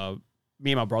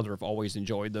me and my brother have always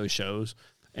enjoyed those shows.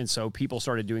 And so people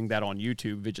started doing that on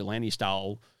YouTube, vigilante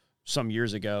style, some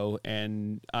years ago.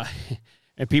 And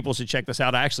people should check this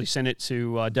out. I actually sent it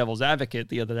to Devil's Advocate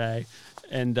the other day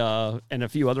and a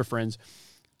few other friends.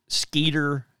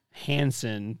 Skeeter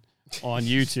Hansen on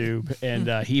YouTube. And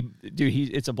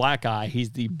it's a black guy.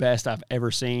 He's the best I've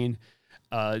ever seen.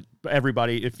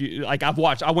 Everybody, if you like, I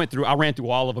ran through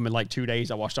all of them in like 2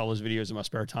 days. I watched all those videos in my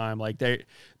spare time. Like the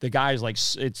guy's like,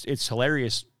 it's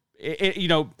hilarious,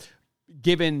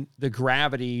 given the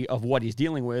gravity of what he's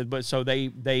dealing with. But so they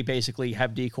basically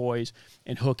have decoys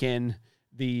and hook in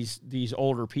these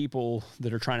older people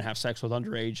that are trying to have sex with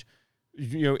underage,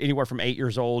 anywhere from 8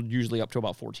 years old, usually up to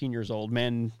about 14 years old,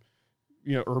 men,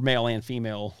 or male and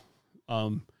female,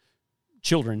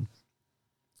 children.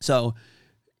 So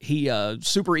he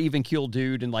super even keeled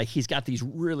dude, and like he's got these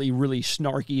really, really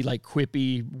snarky, like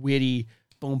quippy, witty,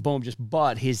 boom, boom,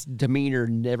 but his demeanor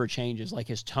never changes, like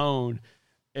his tone,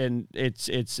 and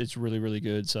it's really, really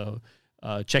good. So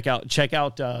check out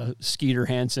Skeeter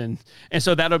Hansen, and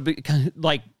so that'll be kind of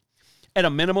like, at a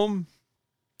minimum,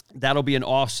 that'll be an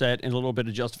offset and a little bit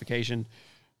of justification,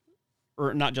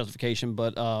 or not justification,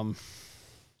 but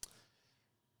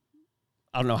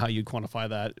I don't know how you'd quantify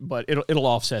that, but it'll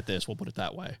offset this. We'll put it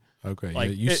that way. Okay,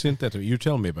 like, you sent that to me. You're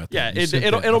telling me about that. Yeah,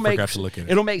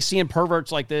 it'll make seeing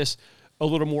perverts like this a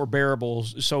little more bearable.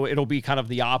 So it'll be kind of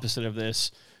the opposite of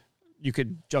this. You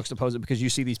could juxtapose it because you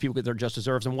see these people get their just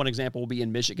deserves. And one example will be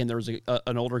in Michigan. There was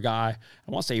an older guy,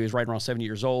 I want to say he was right around 70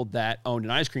 years old, that owned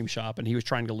an ice cream shop, and he was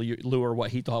trying to lure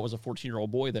what he thought was a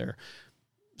 14-year-old boy there.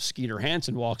 Skeeter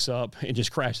Hansen walks up and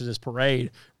just crashes his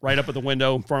parade right up at the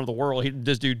window in front of the world.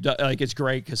 This dude, like, it's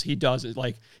great because he does it.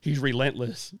 Like, he's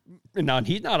relentless. And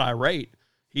he's not irate.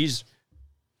 He's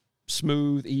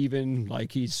smooth, even.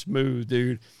 Like, he's smooth,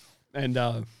 dude. And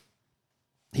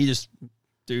he just,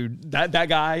 dude, that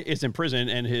guy is in prison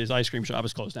and his ice cream shop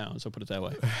is closed down. So put it that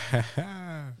way.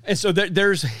 And so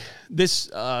there's this.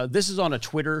 This is on a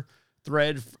Twitter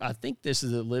thread. I think this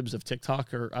is the libs of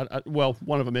TikTok, or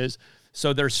one of them is.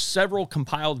 So there's several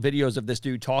compiled videos of this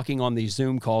dude talking on these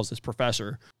Zoom calls, this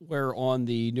professor, where on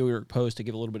the New York Post, to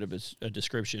give a little bit of a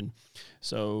description.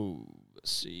 So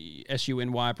let's see,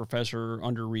 SUNY professor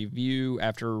under review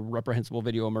after reprehensible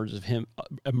video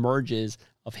emerges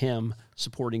of him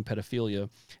supporting pedophilia.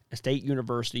 A State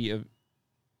University of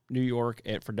New York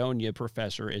at Fredonia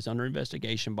professor is under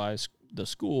investigation by the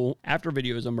school after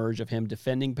videos emerged of him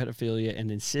defending pedophilia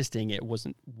and insisting it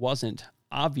wasn't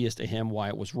obvious to him why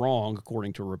it was wrong,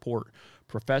 according to a report.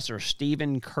 Professor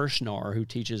Stephen Kirshner, who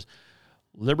teaches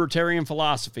libertarian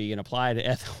philosophy and applied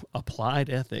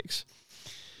ethics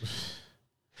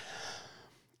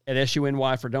at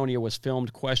SUNY Fredonia, was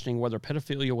filmed questioning whether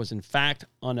pedophilia was in fact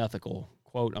unethical.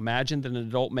 Quote, imagine that an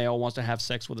adult male wants to have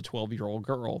sex with a 12-year-old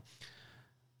girl.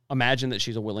 Imagine that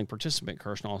she's a willing participant,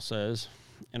 Kirshner says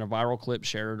in a viral clip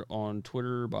shared on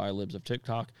Twitter by Libs of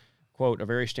TikTok. Quote, a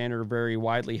very standard, very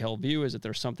widely held view is that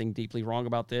there's something deeply wrong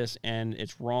about this, and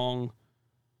it's wrong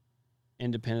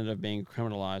independent of being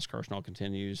criminalized, Kirshner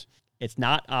continues. It's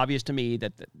not obvious to me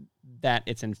that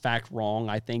it's in fact wrong.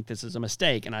 I think this is a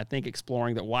mistake, and I think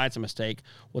exploring that why it's a mistake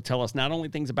will tell us not only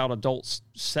things about adult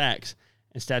sex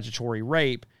and statutory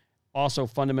rape, also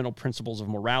fundamental principles of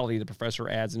morality, the professor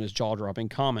adds in his jaw-dropping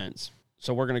comments.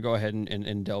 So we're going to go ahead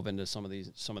and delve into some of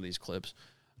these clips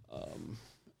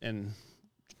and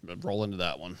roll into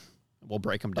that one. We'll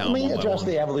break them down. Let me address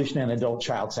the evolution in adult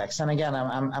child sex. And again,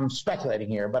 I'm speculating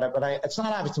here, but it's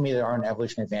not obvious to me there aren't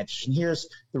evolutionary advantages. And here's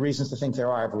the reasons to think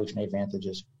there are evolutionary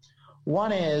advantages.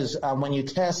 One is when you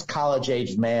test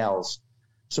college-aged males,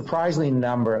 surprising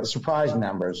numbers,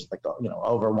 like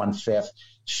over 1/5,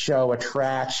 show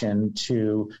attraction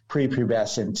to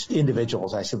prepubescent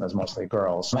individuals. I assume that's mostly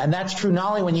girls, and that's true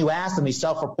not only when you ask them; they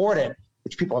self-report it,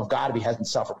 which people have got to be hesitant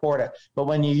to self-report it, but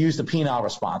when you use the penile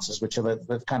responses, which are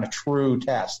the kind of true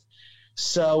test.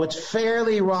 So it's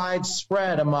fairly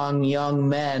widespread among young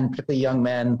men, particularly young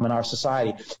men in our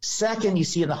society. Second, you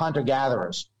see it in the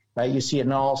hunter-gatherers, right? You see it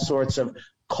in all sorts of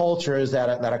cultures that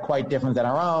are quite different than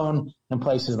our own, in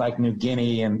places like New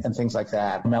Guinea and things like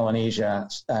that, Melanesia.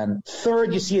 And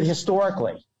third, you see it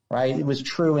historically, right? It was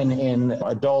true in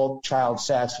adult child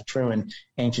sex, true in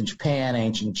ancient Japan,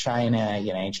 ancient China,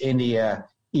 ancient India,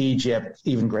 Egypt,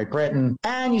 even Great Britain.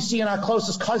 And you see in our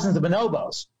closest cousins, the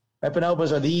bonobos. Right?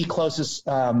 Bonobos are the closest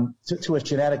to us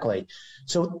genetically.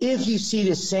 So if you see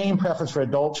the same preference for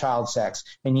adult child sex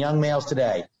in young males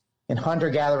today, in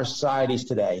hunter-gatherer societies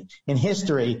today, in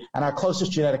history, and our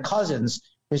closest genetic cousins,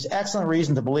 there's excellent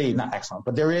reason to believe, not excellent,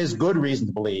 but there is good reason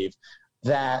to believe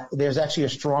that there's actually a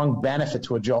strong benefit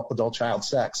to adult child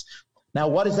sex. Now,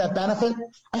 what is that benefit?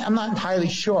 I'm not entirely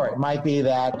sure. It might be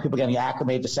that people are getting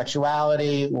acclimated to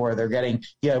sexuality, or they're getting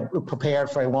prepared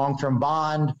for a long-term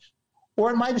bond,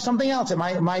 or it might be something else. It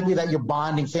might be that you're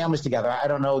bonding families together. I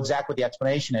don't know exactly what the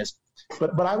explanation is,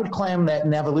 but I would claim that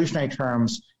in evolutionary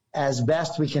terms, as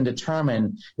best we can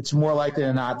determine, it's more likely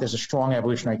than not there's a strong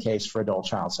evolutionary case for adult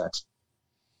child sex.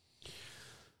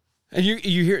 And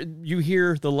you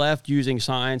hear the left using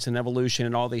science and evolution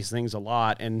and all these things a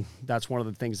lot, and that's one of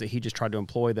the things that he just tried to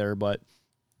employ there, but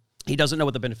he doesn't know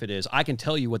what the benefit is. I can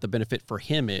tell you what the benefit for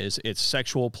him is. It's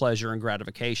sexual pleasure and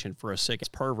gratification for a sick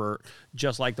pervert,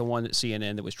 just like the one at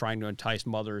CNN that was trying to entice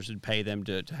mothers and pay them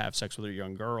to have sex with their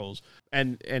young girls.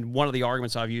 And one of the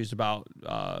arguments I've used about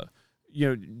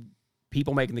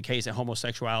people making the case that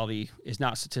homosexuality is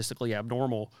not statistically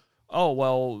abnormal. Oh,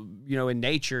 well, in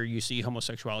nature, you see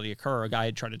homosexuality occur. A guy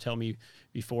had tried to tell me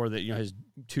before that, his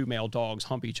two male dogs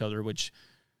hump each other,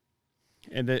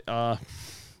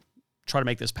 try to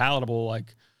make this palatable.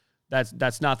 Like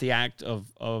that's not the act of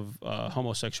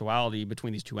homosexuality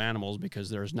between these two animals, because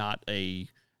there's not a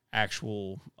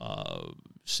actual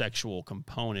sexual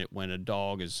component when a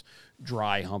dog is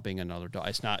dry humping another dog.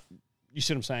 It's not, you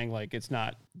see what I'm saying? Like, it's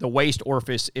not, the waist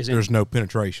orifice isn't. There's no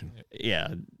penetration.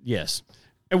 Yeah. Yes.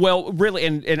 Well, really,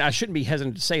 and I shouldn't be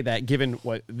hesitant to say that given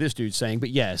what this dude's saying, but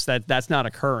yes, that's not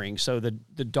occurring. So the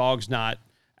dog's not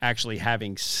actually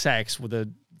having sex with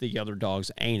the other dog's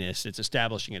anus. It's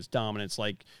establishing its dominance,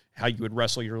 like how you would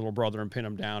wrestle your little brother and pin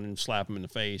him down and slap him in the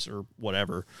face or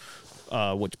whatever,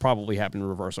 which probably happened in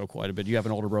Reverso quite a bit. You have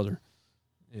an older brother?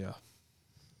 Yeah.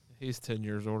 He's 10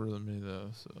 years older than me, though,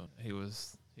 so he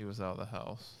was out of the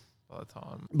house by the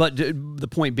time. But the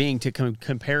point being, to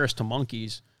compare us to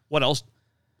monkeys, what else?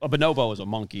 A bonobo is a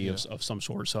monkey of some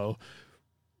sort. So,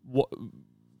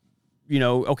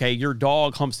 okay, your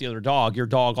dog humps the other dog. Your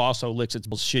dog also licks its.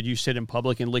 Should you sit in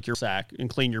public and lick your sack and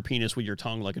clean your penis with your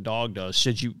tongue like a dog does?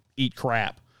 Should you eat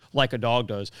crap like a dog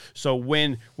does? So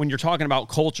when you're talking about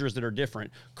cultures that are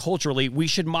different, culturally, we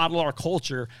should model our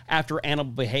culture after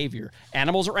animal behavior.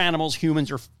 Animals are animals.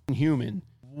 Humans are human.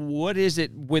 what is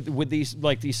it with these,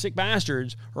 like, these sick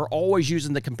bastards are always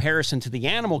using the comparison to the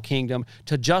animal kingdom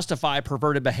to justify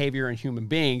perverted behavior in human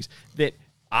beings, that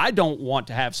I don't want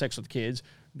to have sex with kids.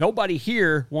 Nobody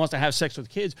here wants to have sex with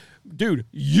kids. Dude,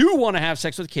 you want to have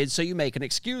sex with kids, so you make an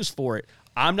excuse for it.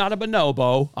 I'm not a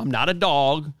bonobo. I'm not a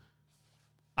dog.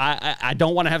 I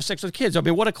don't want to have sex with kids. I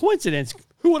mean, what a coincidence.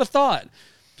 Who would have thought?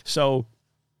 So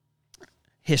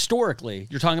historically,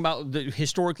 you're talking about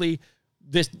historically,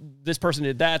 this person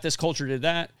did that, this culture did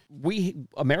that.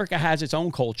 America has its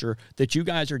own culture that you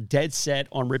guys are dead set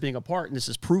on ripping apart, and this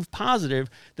is proof positive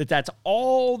that that's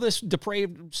all this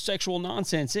depraved sexual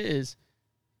nonsense is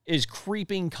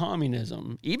creeping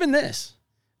communism. Even this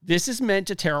is meant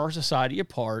to tear our society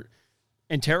apart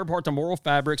and tear apart the moral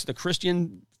fabrics, the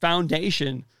Christian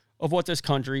foundation of what this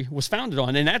country was founded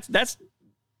on. And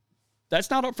that's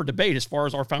not up for debate as far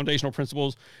as our foundational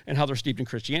principles and how they're steeped in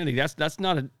Christianity. That's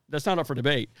not up for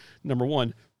debate, number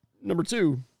one. Number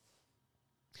two,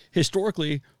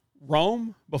 historically,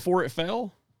 Rome, before it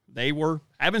fell, they were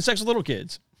having sex with little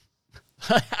kids.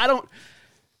 So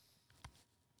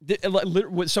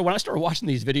when I started watching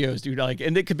these videos, dude, like,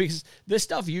 and it could be, this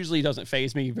stuff usually doesn't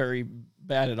faze me very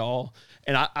bad at all.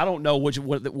 And I don't know which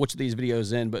of these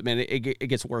videos in, but man, it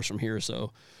gets worse from here.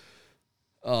 So,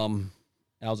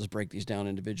 I'll just break these down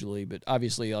individually, but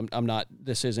obviously I'm not,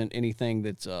 this isn't anything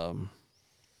that's,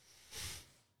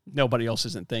 nobody else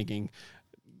isn't thinking.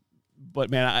 But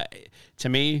man, to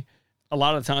me, a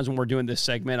lot of the times when we're doing this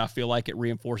segment, I feel like it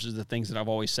reinforces the things that I've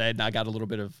always said. And I got a little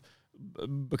bit of,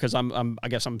 because I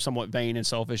guess I'm somewhat vain and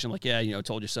selfish and like, yeah,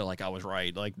 told you so. Like I was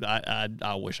right. Like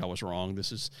I wish I was wrong.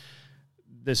 This is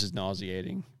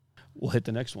nauseating. We'll hit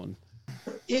the next one.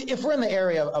 If we're in the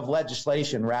area of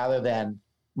legislation rather than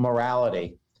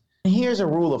morality, here's a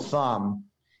rule of thumb.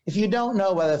 If you don't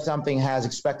know whether something has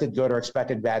expected good or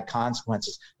expected bad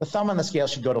consequences, the thumb on the scale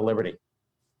should go to liberty.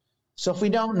 So if we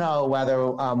don't know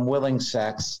whether willing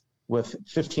sex with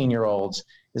 15-year-olds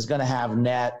is going to have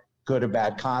net good or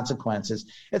bad consequences,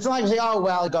 it's not like we say, oh,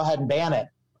 well, go ahead and ban it.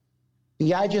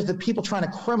 The idea is that people trying to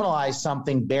criminalize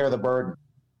something bear the burden.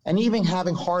 And even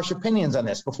having harsh opinions on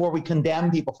this, before we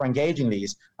condemn people for engaging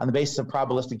these on the basis of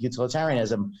probabilistic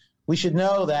utilitarianism, we should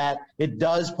know that it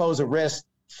does pose a risk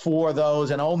for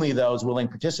those and only those willing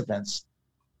participants.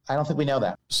 I don't think we know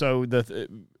that. So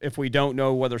if we don't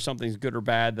know whether something's good or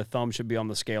bad, the thumb should be on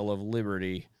the scale of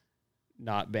liberty,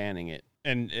 not banning it.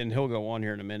 And he'll go on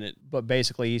here in a minute, but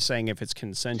basically he's saying if it's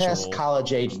consensual, test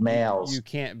college-aged males. You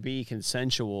can't be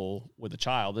consensual with a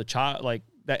child. The child, like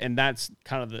that, and that's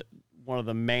kind of one of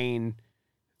the main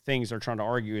things they're trying to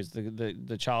argue is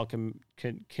the child can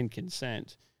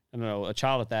consent. No, a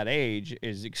child at that age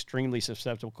is extremely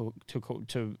susceptible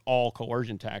to all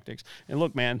coercion tactics. And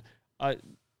look, man, I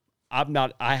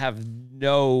have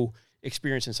no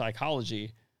experience in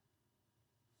psychology,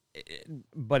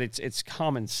 but it's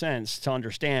common sense to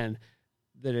understand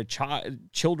that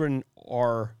children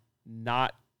are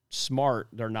not smart.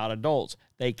 They're not adults.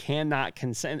 They cannot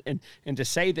consent. And to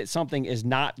say that something is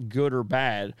not good or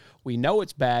bad, we know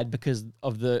it's bad because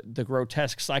of the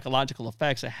grotesque psychological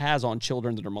effects it has on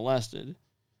children that are molested.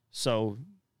 So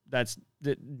that's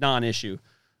the non-issue.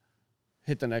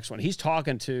 Hit the next one. He's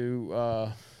talking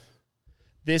to,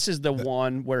 this is the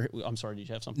one where, I'm sorry, did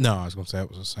you have something? No, I was going to say it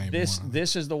was the same one.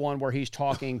 This is the one where he's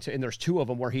talking to, and there's two of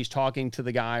them, where he's talking to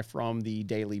the guy from the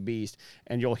Daily Beast,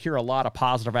 and you'll hear a lot of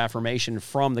positive affirmation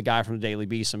from the guy from the Daily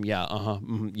Beast.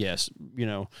 Yes,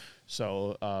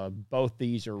 So both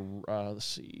these are, let's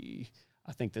see,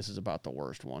 I think this is about the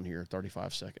worst one here,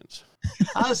 35 seconds.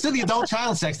 Still the adult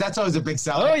child sex, that's always a big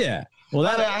seller. Oh, yeah. Well,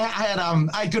 I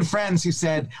had good friends who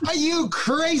said, are you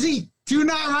crazy? Do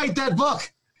not write that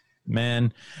book.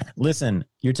 Man, listen,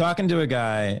 you're talking to a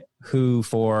guy who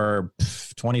for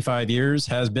 25 years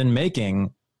has been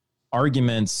making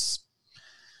arguments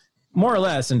more or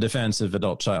less in defense of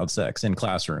adult child sex in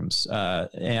classrooms.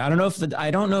 And I don't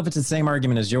know if it's the same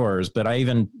argument as yours, but I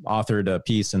even authored a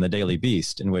piece in the Daily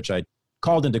Beast in which I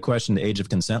called into question the age of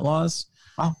consent laws.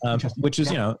 Which is,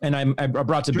 and I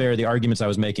brought to bear the arguments I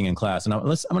was making in class, and I'm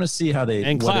going to see how they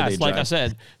in class, like I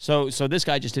said. So this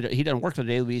guy just he doesn't work for the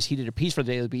Daily Beast. He did a piece for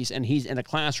the Daily Beast, and he's in a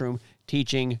classroom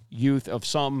teaching youth of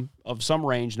some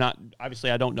range. Not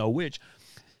obviously, I don't know which.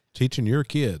 Teaching your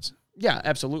kids. Yeah,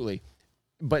 absolutely.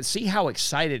 But see how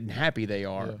excited and happy they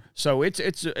are. Yeah. So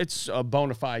it's a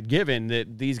bona fide given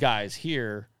that these guys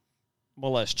here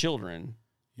molest children.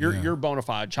 You're bona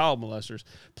fide child molesters.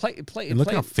 And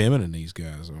look how feminine these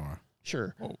guys are.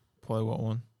 Sure. Oh, play what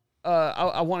one?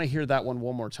 I want to hear that one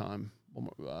more time.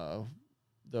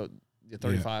 The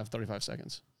 35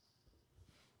 seconds.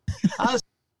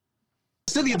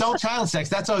 to the adult child sex.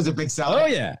 That's always a big seller. Oh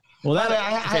yeah. Well, that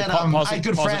I had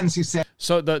good friends who said.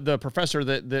 So the professor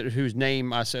that whose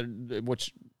name I said,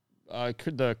 which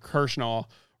the Kershaw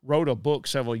wrote a book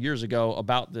several years ago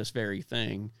about this very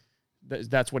thing.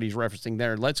 That's what he's referencing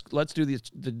there. Let's do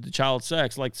the child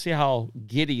sex. Like, see how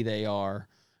giddy they are.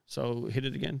 So hit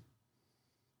it again.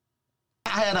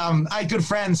 I had good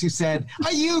friends who said,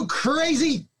 "Are you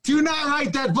crazy? Do not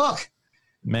write that book."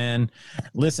 Man,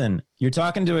 listen, you're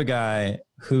talking to a guy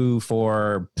who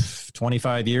for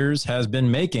 25 years has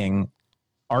been making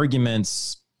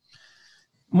arguments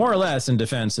more or less in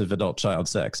defense of adult child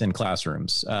sex in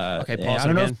classrooms. Okay, pause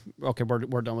again. Okay,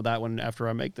 we're done with that one after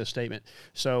I make this statement.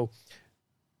 So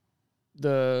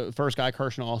the first guy,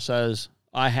 Kershaw, says,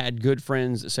 I had good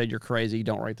friends that said, you're crazy,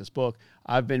 don't write this book.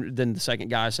 Then the second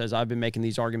guy says, I've been making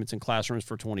these arguments in classrooms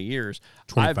for 20 years.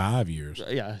 25 years.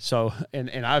 Yeah. So,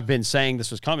 and I've been saying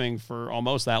this was coming for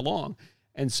almost that long.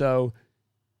 And so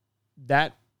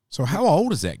So how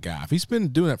old is that guy? If he's been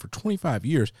doing that for 25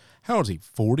 years, how old is he?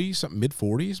 40, something,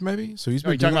 mid-40s maybe? So he's been.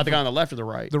 Are you talking about the guy on the left or the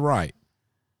right? The right.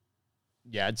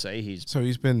 Yeah, I'd say he's. So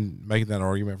he's been making that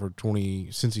argument for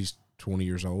since he's 20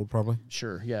 years old, probably.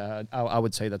 Sure. Yeah, I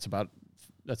would say that's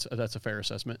a fair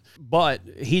assessment. But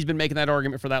he's been making that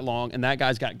argument for that long, and that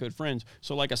guy's got good friends.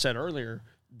 So like I said earlier,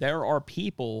 there are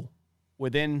people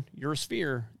within your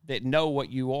sphere that know what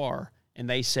you are, and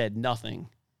they said nothing.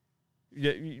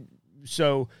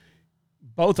 So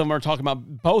both of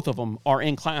them are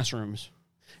in classrooms.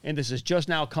 And this is just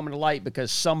now coming to light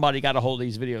because somebody got a hold of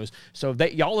these videos. So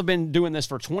y'all have been doing this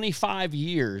for 25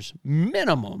 years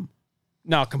minimum.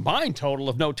 Now, combined total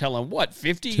of no telling what,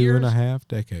 50 years? 2.5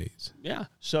 decades. Yeah.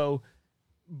 So,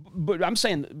 but I'm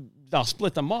saying I'll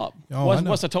split them up. Oh,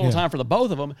 What's the total time for the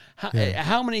both of them?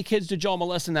 How many kids did y'all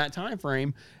molest in that time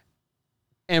frame?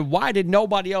 And why did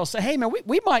nobody else say, hey, man,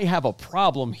 we might have a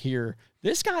problem here.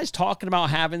 This guy's talking about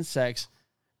having sex.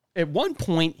 At one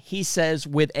point, he says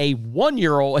with a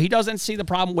 1-year-old, he doesn't see the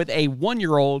problem with a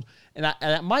 1-year-old. And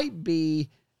that might be...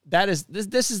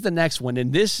 This is the next one,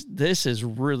 and this is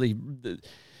really, and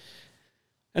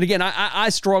again, I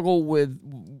struggle with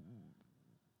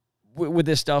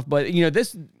this stuff, but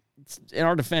this, in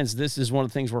our defense, this is one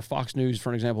of the things where Fox News,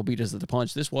 for example, beat us at the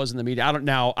punch. This was in the media.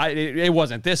 It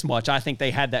wasn't this much. I think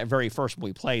they had that very first one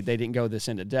we played. They didn't go this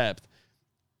into depth.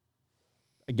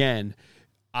 Again,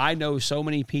 I know so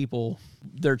many people.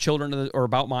 Their children are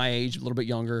about my age, a little bit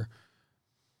younger.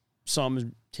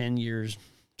 Some 10 years,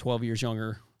 12 years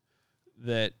younger.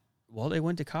 That, they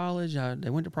went to college, they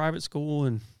went to private school,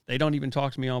 and they don't even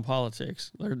talk to me on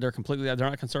politics. They're not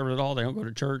conservative at all. They don't go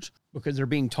to church because they're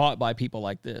being taught by people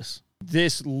like this.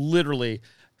 This literally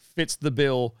fits the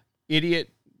bill.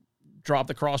 Idiot, drop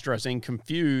the cross-dressing,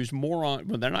 confused, moron.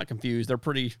 Well, they're not confused. They're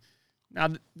pretty. Now,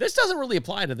 this doesn't really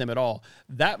apply to them at all.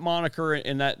 That moniker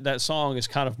in that song is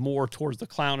kind of more towards the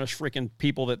clownish freaking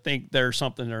people that think they're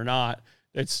something they're not.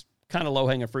 It's kind of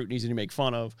low-hanging fruit and easy to make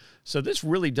fun of. So this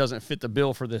really doesn't fit the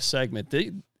bill for this segment.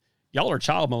 Y'all are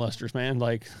child molesters, man.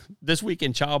 Like, this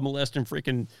weekend, child molesting,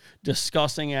 freaking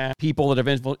discussing at people that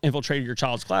have infiltrated your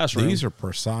child's classroom. These are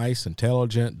precise,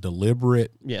 intelligent,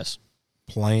 deliberate, yes,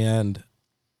 planned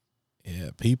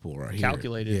people right here.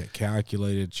 Calculated. Yeah,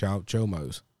 calculated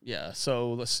chomos. Yeah,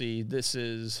 so let's see. This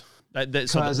is...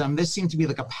 Because this seemed to be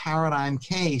like a paradigm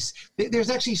case. There's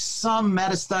actually some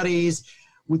meta-studies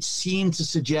which seem to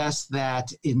suggest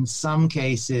that in some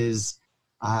cases,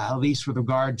 at least with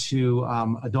regard to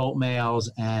adult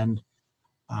males and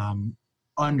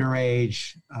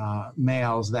underage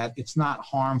males, that it's not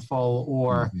harmful,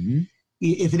 or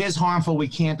if it is harmful, we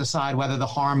can't decide whether the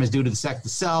harm is due to the sex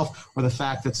itself or the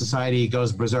fact that society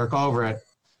goes berserk over it.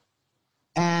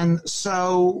 And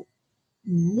so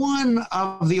one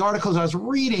of the articles I was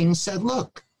reading said,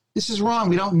 look, this is wrong.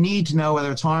 We don't need to know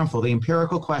whether it's harmful. The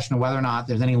empirical question of whether or not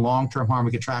there's any long-term harm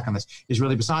we could track on this is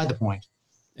really beside the point.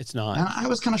 It's not. And I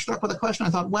was kind of struck with the question. I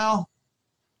thought, well,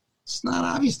 it's not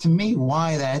obvious to me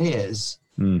why that is.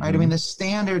 Right? I mean, the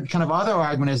standard kind of other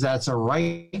argument is that it's a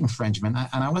right infringement.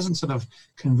 And I wasn't sort of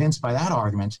convinced by that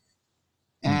argument.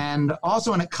 And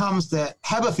also when it comes to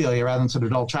hebephilia rather than sort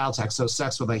of adult child sex, so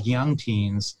sex with like young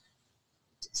teens,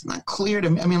 it's not clear to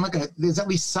me. I mean, look, there's at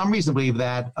least some reason to believe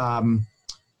that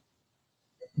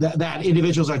that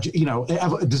individuals are,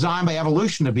 designed by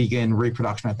evolution to begin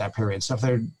reproduction at that period. So if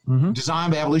they're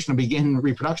designed by evolution to begin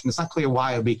reproduction, it's not clear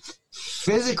why it would be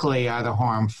physically either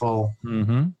harmful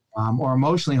or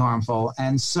emotionally harmful.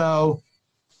 And so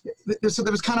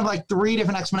there was kind of like 3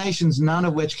 different explanations, none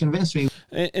of which convinced me.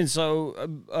 And so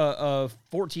a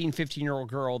 14, 15-year-old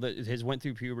girl that has went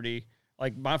through puberty,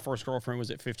 like my first girlfriend was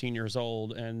at 15 years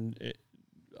old, and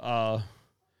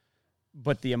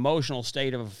But the emotional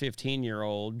state of a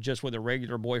 15-year-old, just with a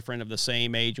regular boyfriend of the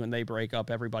same age, when they break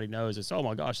up, everybody knows it's, oh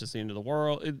my gosh, it's the end of the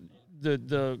world.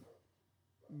 The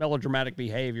melodramatic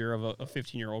behavior of a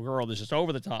 15-year-old girl is just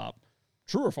over the top.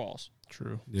 True or false?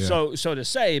 True. Yeah. So to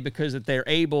say, because that they're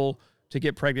able to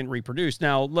get pregnant and reproduce.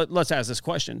 Now, let's ask this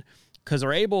question. Because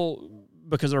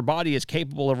their body is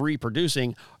capable of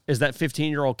reproducing, is that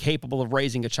 15-year-old capable of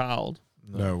raising a child?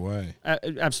 No way.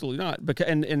 Absolutely not. Because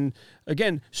and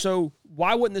again, so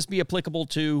why wouldn't this be applicable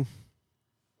to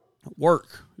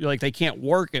work? Like, they can't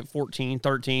work at 14,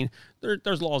 13.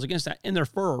 There's laws against that, and they're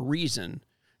for a reason.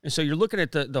 And so you're looking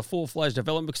at the full-fledged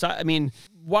development. Because I mean,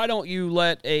 why don't you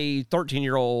let a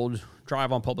 13-year-old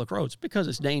drive on public roads? Because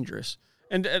it's dangerous.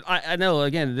 And I know,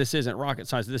 again, this isn't rocket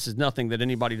science. This is nothing that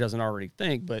anybody doesn't already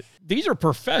think. But these are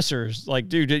professors. Like,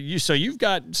 dude, so you've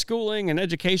got schooling and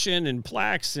education and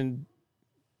plaques and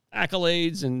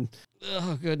accolades and,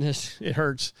 oh, goodness, it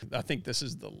hurts. I think this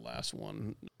is the last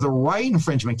one. The right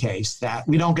infringement case that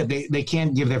we don't get, they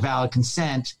can't give their valid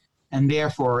consent, and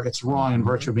therefore it's wrong in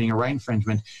virtue of being a right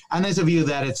infringement. And there's a view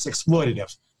that it's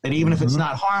exploitative, that even if it's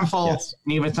not harmful, and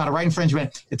even if it's not a right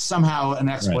infringement, it's somehow an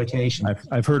exploitation. Right.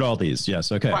 I've heard all these.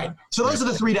 Yes. Okay. Right. So those are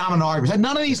the three dominant arguments. And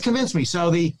none of these convince me. So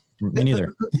me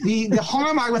neither. The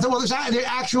harm argument, well, there's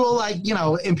actual,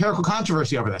 empirical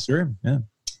controversy over this. Sure. Yeah.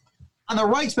 On the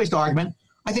rights-based argument,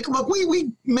 I think, look,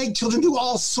 we make children do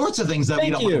all sorts of things that we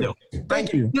don't want to do.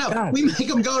 Thank you. We make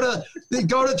them go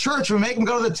to church. We make them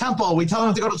go to the temple. We tell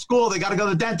them to go to school. They got to go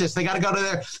to the dentist. They got to go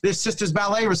to their sister's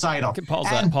ballet recital.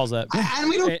 Pause that. And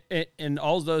we don't. And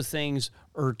all those things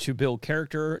are to build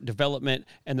character development,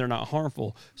 and they're not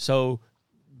harmful. So,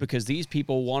 because these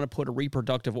people want to put a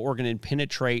reproductive organ and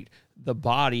penetrate the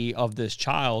body of this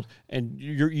child, and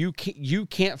you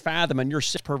can't fathom in your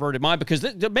perverted mind, because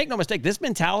make no mistake, this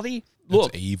mentality,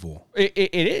 look, it's evil.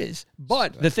 It is.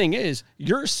 But the thing is,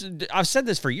 I've said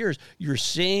this for years, you're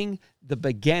seeing the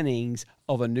beginnings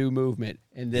of a new movement,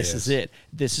 and this is it.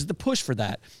 This is the push for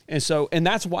that. And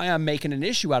that's why I'm making an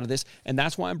issue out of this, and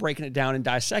that's why I'm breaking it down and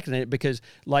dissecting it, because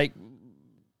like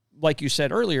you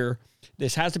said earlier,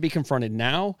 this has to be confronted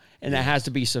now, and it has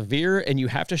to be severe, and you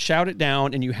have to shout it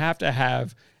down, and you have to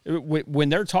have, when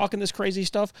they're talking this crazy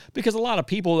stuff, because a lot of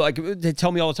people, like, they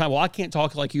tell me all the time, well, I can't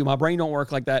talk like you. My brain don't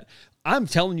work like that. I'm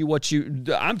telling you what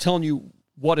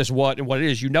is what and what it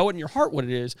is. You know it in your heart what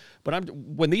it is, but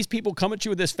when these people come at you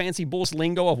with this fancy bullshit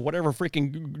lingo of whatever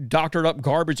freaking doctored up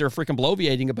garbage they're freaking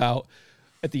bloviating about,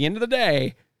 at the end of the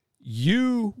day,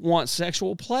 you want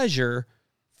sexual pleasure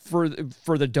for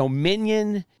the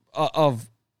dominion of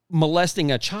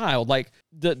molesting a child, like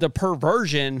the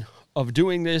perversion of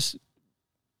doing this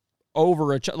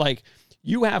over a child. Like,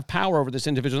 you have power over this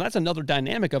individual. That's another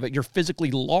dynamic of it. You're physically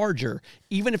larger.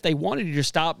 Even if they wanted you to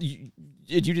stop, you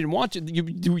didn't want to,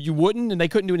 you wouldn't, and they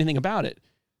couldn't do anything about it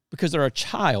because they're a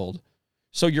child.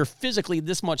 So you're physically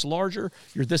this much larger.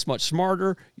 You're this much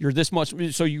smarter. You're this much.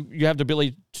 So you have the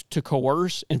ability to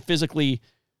coerce and physically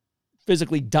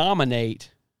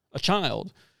dominate a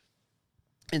child.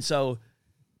 And so,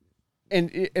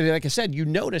 and like I said, you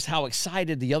notice how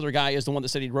excited the other guy is, the one that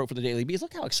said he wrote for the Daily Beast.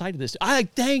 Look how excited this is.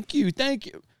 Thank you.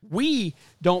 We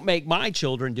don't make my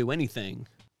children do anything.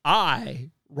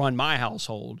 I run my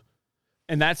household.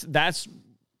 And that's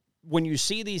when you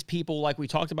see these people, like we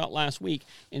talked about last week,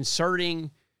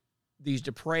 inserting these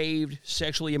depraved,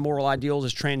 sexually immoral ideals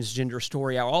as transgender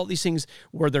story out, all these things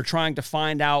where they're trying to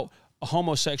find out a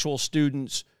homosexual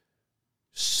student's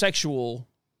sexual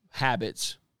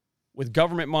habits with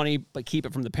government money, but keep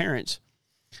it from the parents.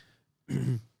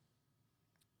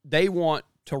 They want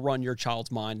to run your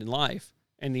child's mind and life.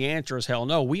 And the answer is hell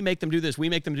no. We make them do this. We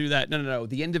make them do that. No.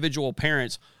 The individual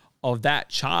parents of that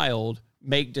child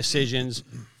make decisions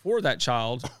for that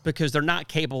child because they're not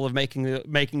capable of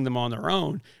making them on their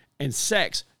own. And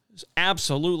sex,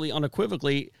 absolutely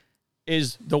unequivocally,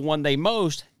 is the one they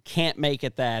most can't make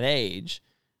at that age.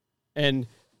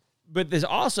 But this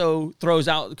also throws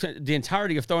out the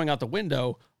entirety of throwing out the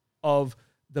window of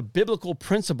the biblical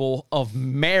principle of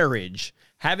marriage.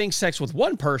 Having sex with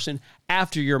one person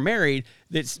after you're married,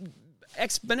 that's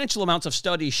exponential amounts of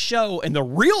studies show, and the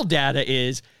real data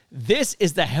is, this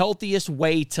is the healthiest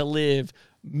way to live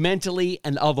mentally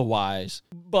and otherwise.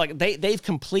 But they've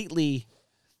completely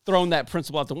thrown that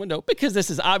principle out the window because this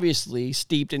is obviously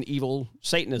steeped in evil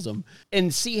Satanism.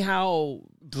 And see how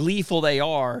gleeful they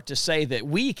are to say that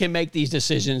we can make these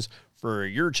decisions for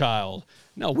your child.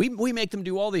 No, we make them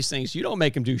do all these things. You don't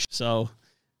make them do so.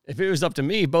 If it was up to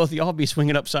me, both of y'all be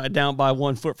swinging upside down by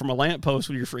 1 foot from a lamppost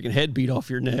with your freaking head beat off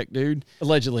your neck, dude.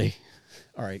 Allegedly.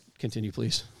 All right, continue,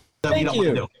 please. Thank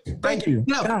you. Thank you.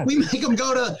 We make them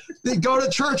go to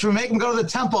church. We make them go to the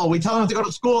temple. We tell them to go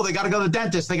to school. They got to go to the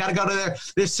dentist. They got to go to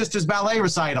their sister's ballet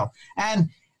recital. And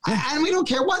we don't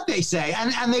care what they say.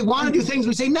 And they want to do things.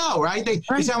 We say no, right? They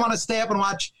say, I want to stay up and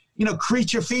watch,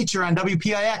 Creature Feature on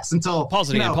WPIX until pause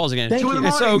again. 2 in the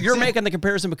morning. So you're making the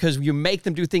comparison because you make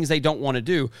them do things they don't want to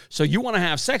do. So you want to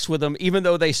have sex with them even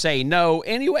though they say no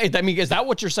anyway. I mean, is that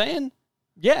what you're saying?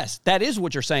 Yes, that is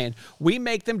what you're saying. We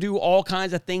make them do all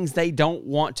kinds of things they don't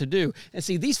want to do. And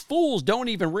see, these fools don't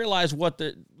even realize what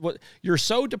you're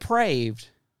so depraved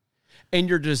and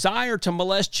your desire to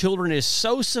molest children is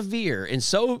so severe and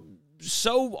so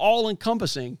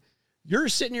all-encompassing. You're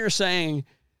sitting here saying,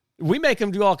 we make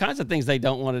them do all kinds of things they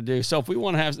don't want to do. So if we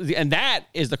want to have, and that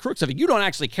is the crux of it. You don't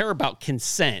actually care about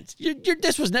consent.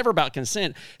 This was never about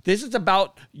consent. This is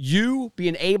about you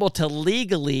being able to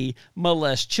legally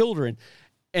molest children.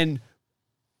 And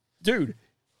dude,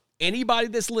 anybody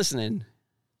that's listening,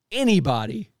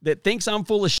 anybody that thinks I'm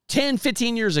full of 10,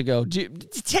 15 years ago,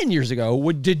 10 years ago,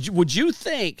 would you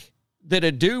think that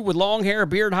a dude with long hair,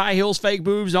 beard, high heels, fake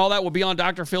boobs, and all that would be on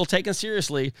Dr. Phil taken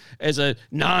seriously as a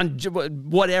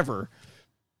whatever?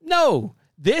 No,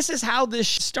 this is how this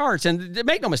starts. And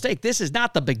make no mistake, this is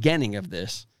not the beginning of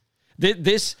this.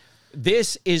 This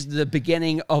is the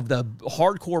beginning of the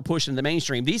hardcore push in the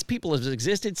mainstream. These people have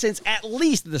existed since at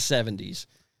least the 70s.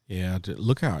 Yeah,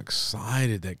 look how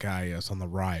excited that guy is on the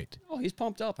right. Oh, he's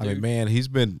pumped up, dude. I mean, man,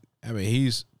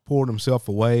 he's pulled himself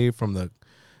away from the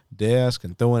desk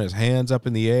and throwing his hands up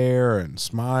in the air and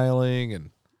smiling and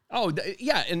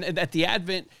and at the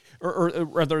advent or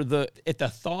rather at the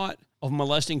thought of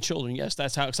molesting children, yes,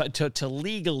 that's how excited to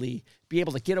legally be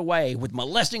able to get away with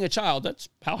molesting a child. That's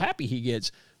how happy he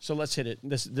gets. So let's hit it.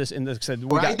 This said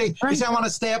right. They say I want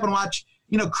to stay up and watch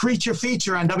Creature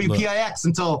Feature on WPIX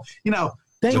until 2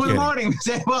 in the morning.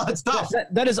 Say, well, it's tough.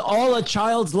 That is all a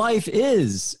child's life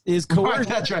is coercion. Right,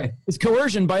 that's right. Is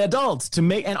coercion by adults to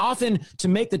make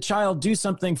the child do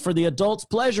something for the adult's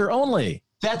pleasure only.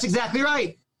 That's exactly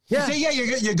right. Yeah. You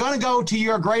say, you're going to go to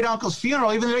your great uncle's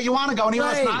funeral, even though you want to go, and even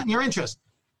though it's not in your interest.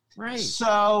 Right.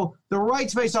 So the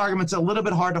rights-based argument's a little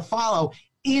bit hard to follow.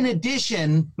 In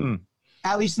addition,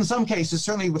 at least in some cases,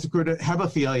 certainly with regard to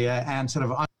hebephilia and sort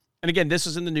of. And again, this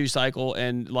is in the news cycle,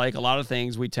 and like a lot of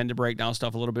things, we tend to break down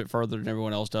stuff a little bit further than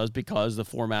everyone else does because the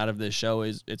format of this show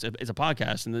is it's a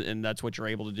podcast, and that's what you're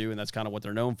able to do, and that's kind of what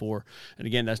they're known for. And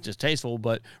again, that's just tasteful.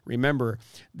 But remember,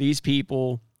 these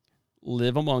people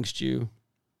live amongst you,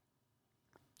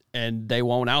 and they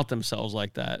won't out themselves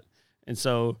like that. And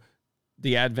so,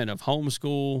 the advent of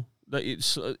homeschool,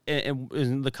 and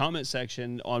in the comment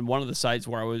section on one of the sites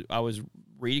where I was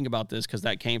reading about this because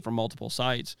that came from multiple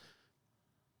sites.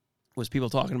 Was people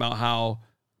talking about how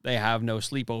they have no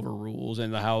sleepover rules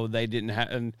and how they didn't have,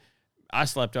 and I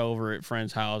slept over at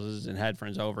friends' houses and had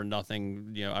friends over,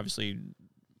 nothing, obviously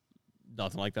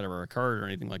nothing like that ever occurred or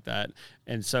anything like that.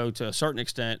 And so to a certain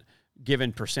extent,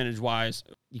 given percentage wise,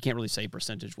 you can't really say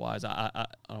percentage wise. I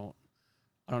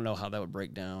don't know how that would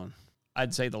break down.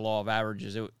 I'd say the law of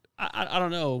averages. I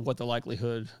don't know what the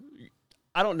likelihood,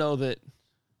 I don't know that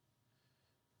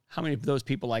how many of those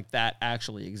people like that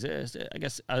actually exist.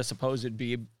 I suppose it'd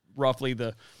be roughly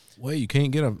the... Well, you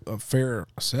can't get a fair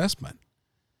assessment.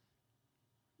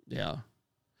 Yeah.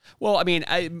 Well, I mean,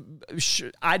 I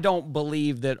don't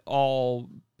believe that all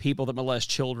people that molest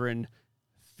children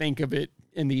think of it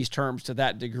in these terms to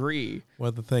that degree.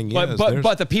 Well, the thing is...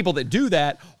 But the people that do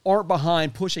that aren't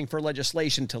behind pushing for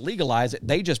legislation to legalize it.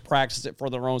 They just practice it for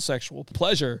their own sexual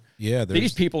pleasure. Yeah.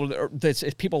 These people, it's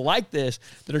people like this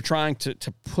that are trying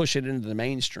to push it into the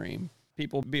mainstream.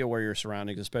 People, be aware of your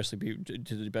surroundings, especially be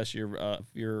to the best of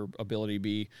your ability,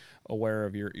 be aware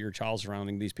of your child's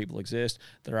surrounding. These people exist.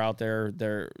 They're out there.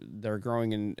 They're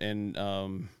growing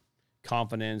in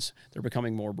confidence. They're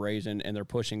becoming more brazen, and they're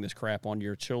pushing this crap on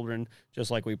your children,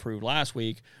 just like we proved last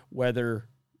week.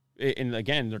 And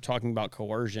again, they're talking about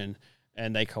coercion,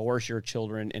 and they coerce your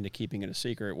children into keeping it a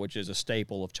secret, which is a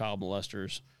staple of child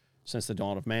molesters since the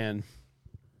dawn of man.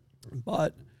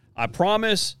 But I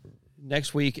promise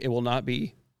next week it will not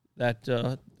be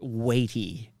that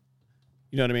weighty.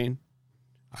 You know what I mean?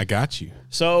 I got you.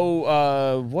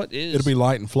 So what is... It'll be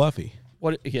light and fluffy.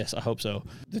 Yes, I hope so.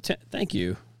 Thank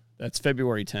you. That's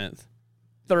February 10th.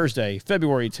 Thursday,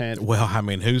 February 10th. Well, I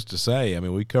mean, who's to say? I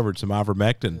mean, we covered some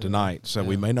ivermectin tonight, so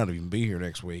we may not even be here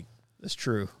next week. That's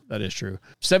true. That is true.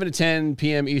 7 to 10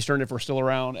 p.m. Eastern, if we're still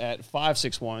around, at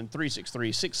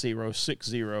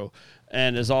 561-363-6060.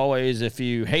 And as always, if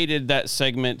you hated that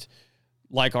segment,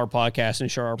 like our podcast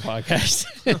and share our podcast.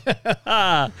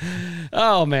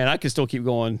 Oh, man, I could still keep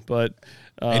going, but...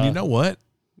 and you know what?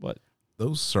 What?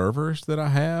 those servers that I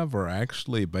have are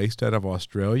actually based out of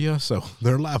Australia, so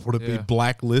they're liable to be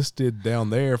blacklisted down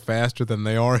there faster than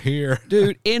they are here.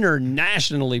 Dude,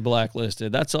 internationally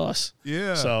blacklisted. That's us.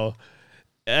 Yeah. So,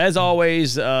 as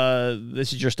always,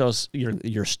 this is your Stost,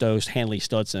 Hanley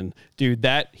Stutson. Dude,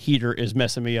 that heater is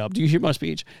messing me up. Do you hear my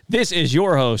speech? This is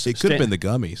your host. It could have been the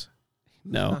gummies.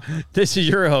 No, this is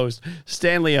your host,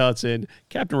 Stanley Hudson,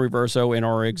 Captain Reverso, and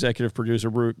our executive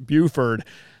producer, Buford.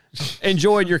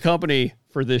 Enjoyed your company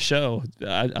for this show.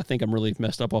 I think I'm really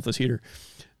messed up off this heater.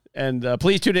 And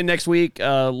please tune in next week.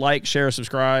 Like, share,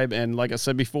 subscribe. And like I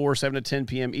said before, 7 to 10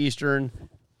 p.m. Eastern,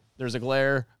 there's a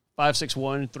glare.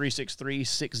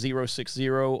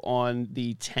 561-363-6060 on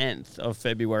the 10th of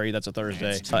February. That's a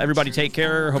Thursday. Everybody take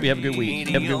care. Hope you have a good week.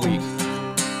 Have a good week.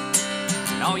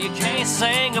 No, you can't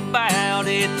sing about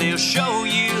it, they'll show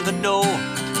you the door.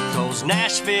 'Cause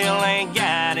Nashville ain't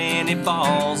got any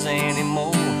balls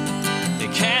anymore. They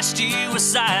cast you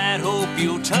aside, hope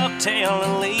you'll tuck tail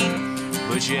and leave.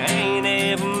 But you ain't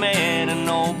ever met an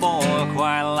old boy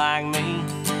quite like me.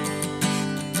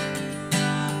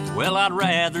 Well, I'd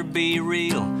rather be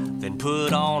real than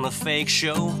put on a fake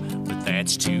show, but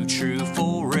that's too true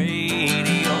for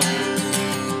radio.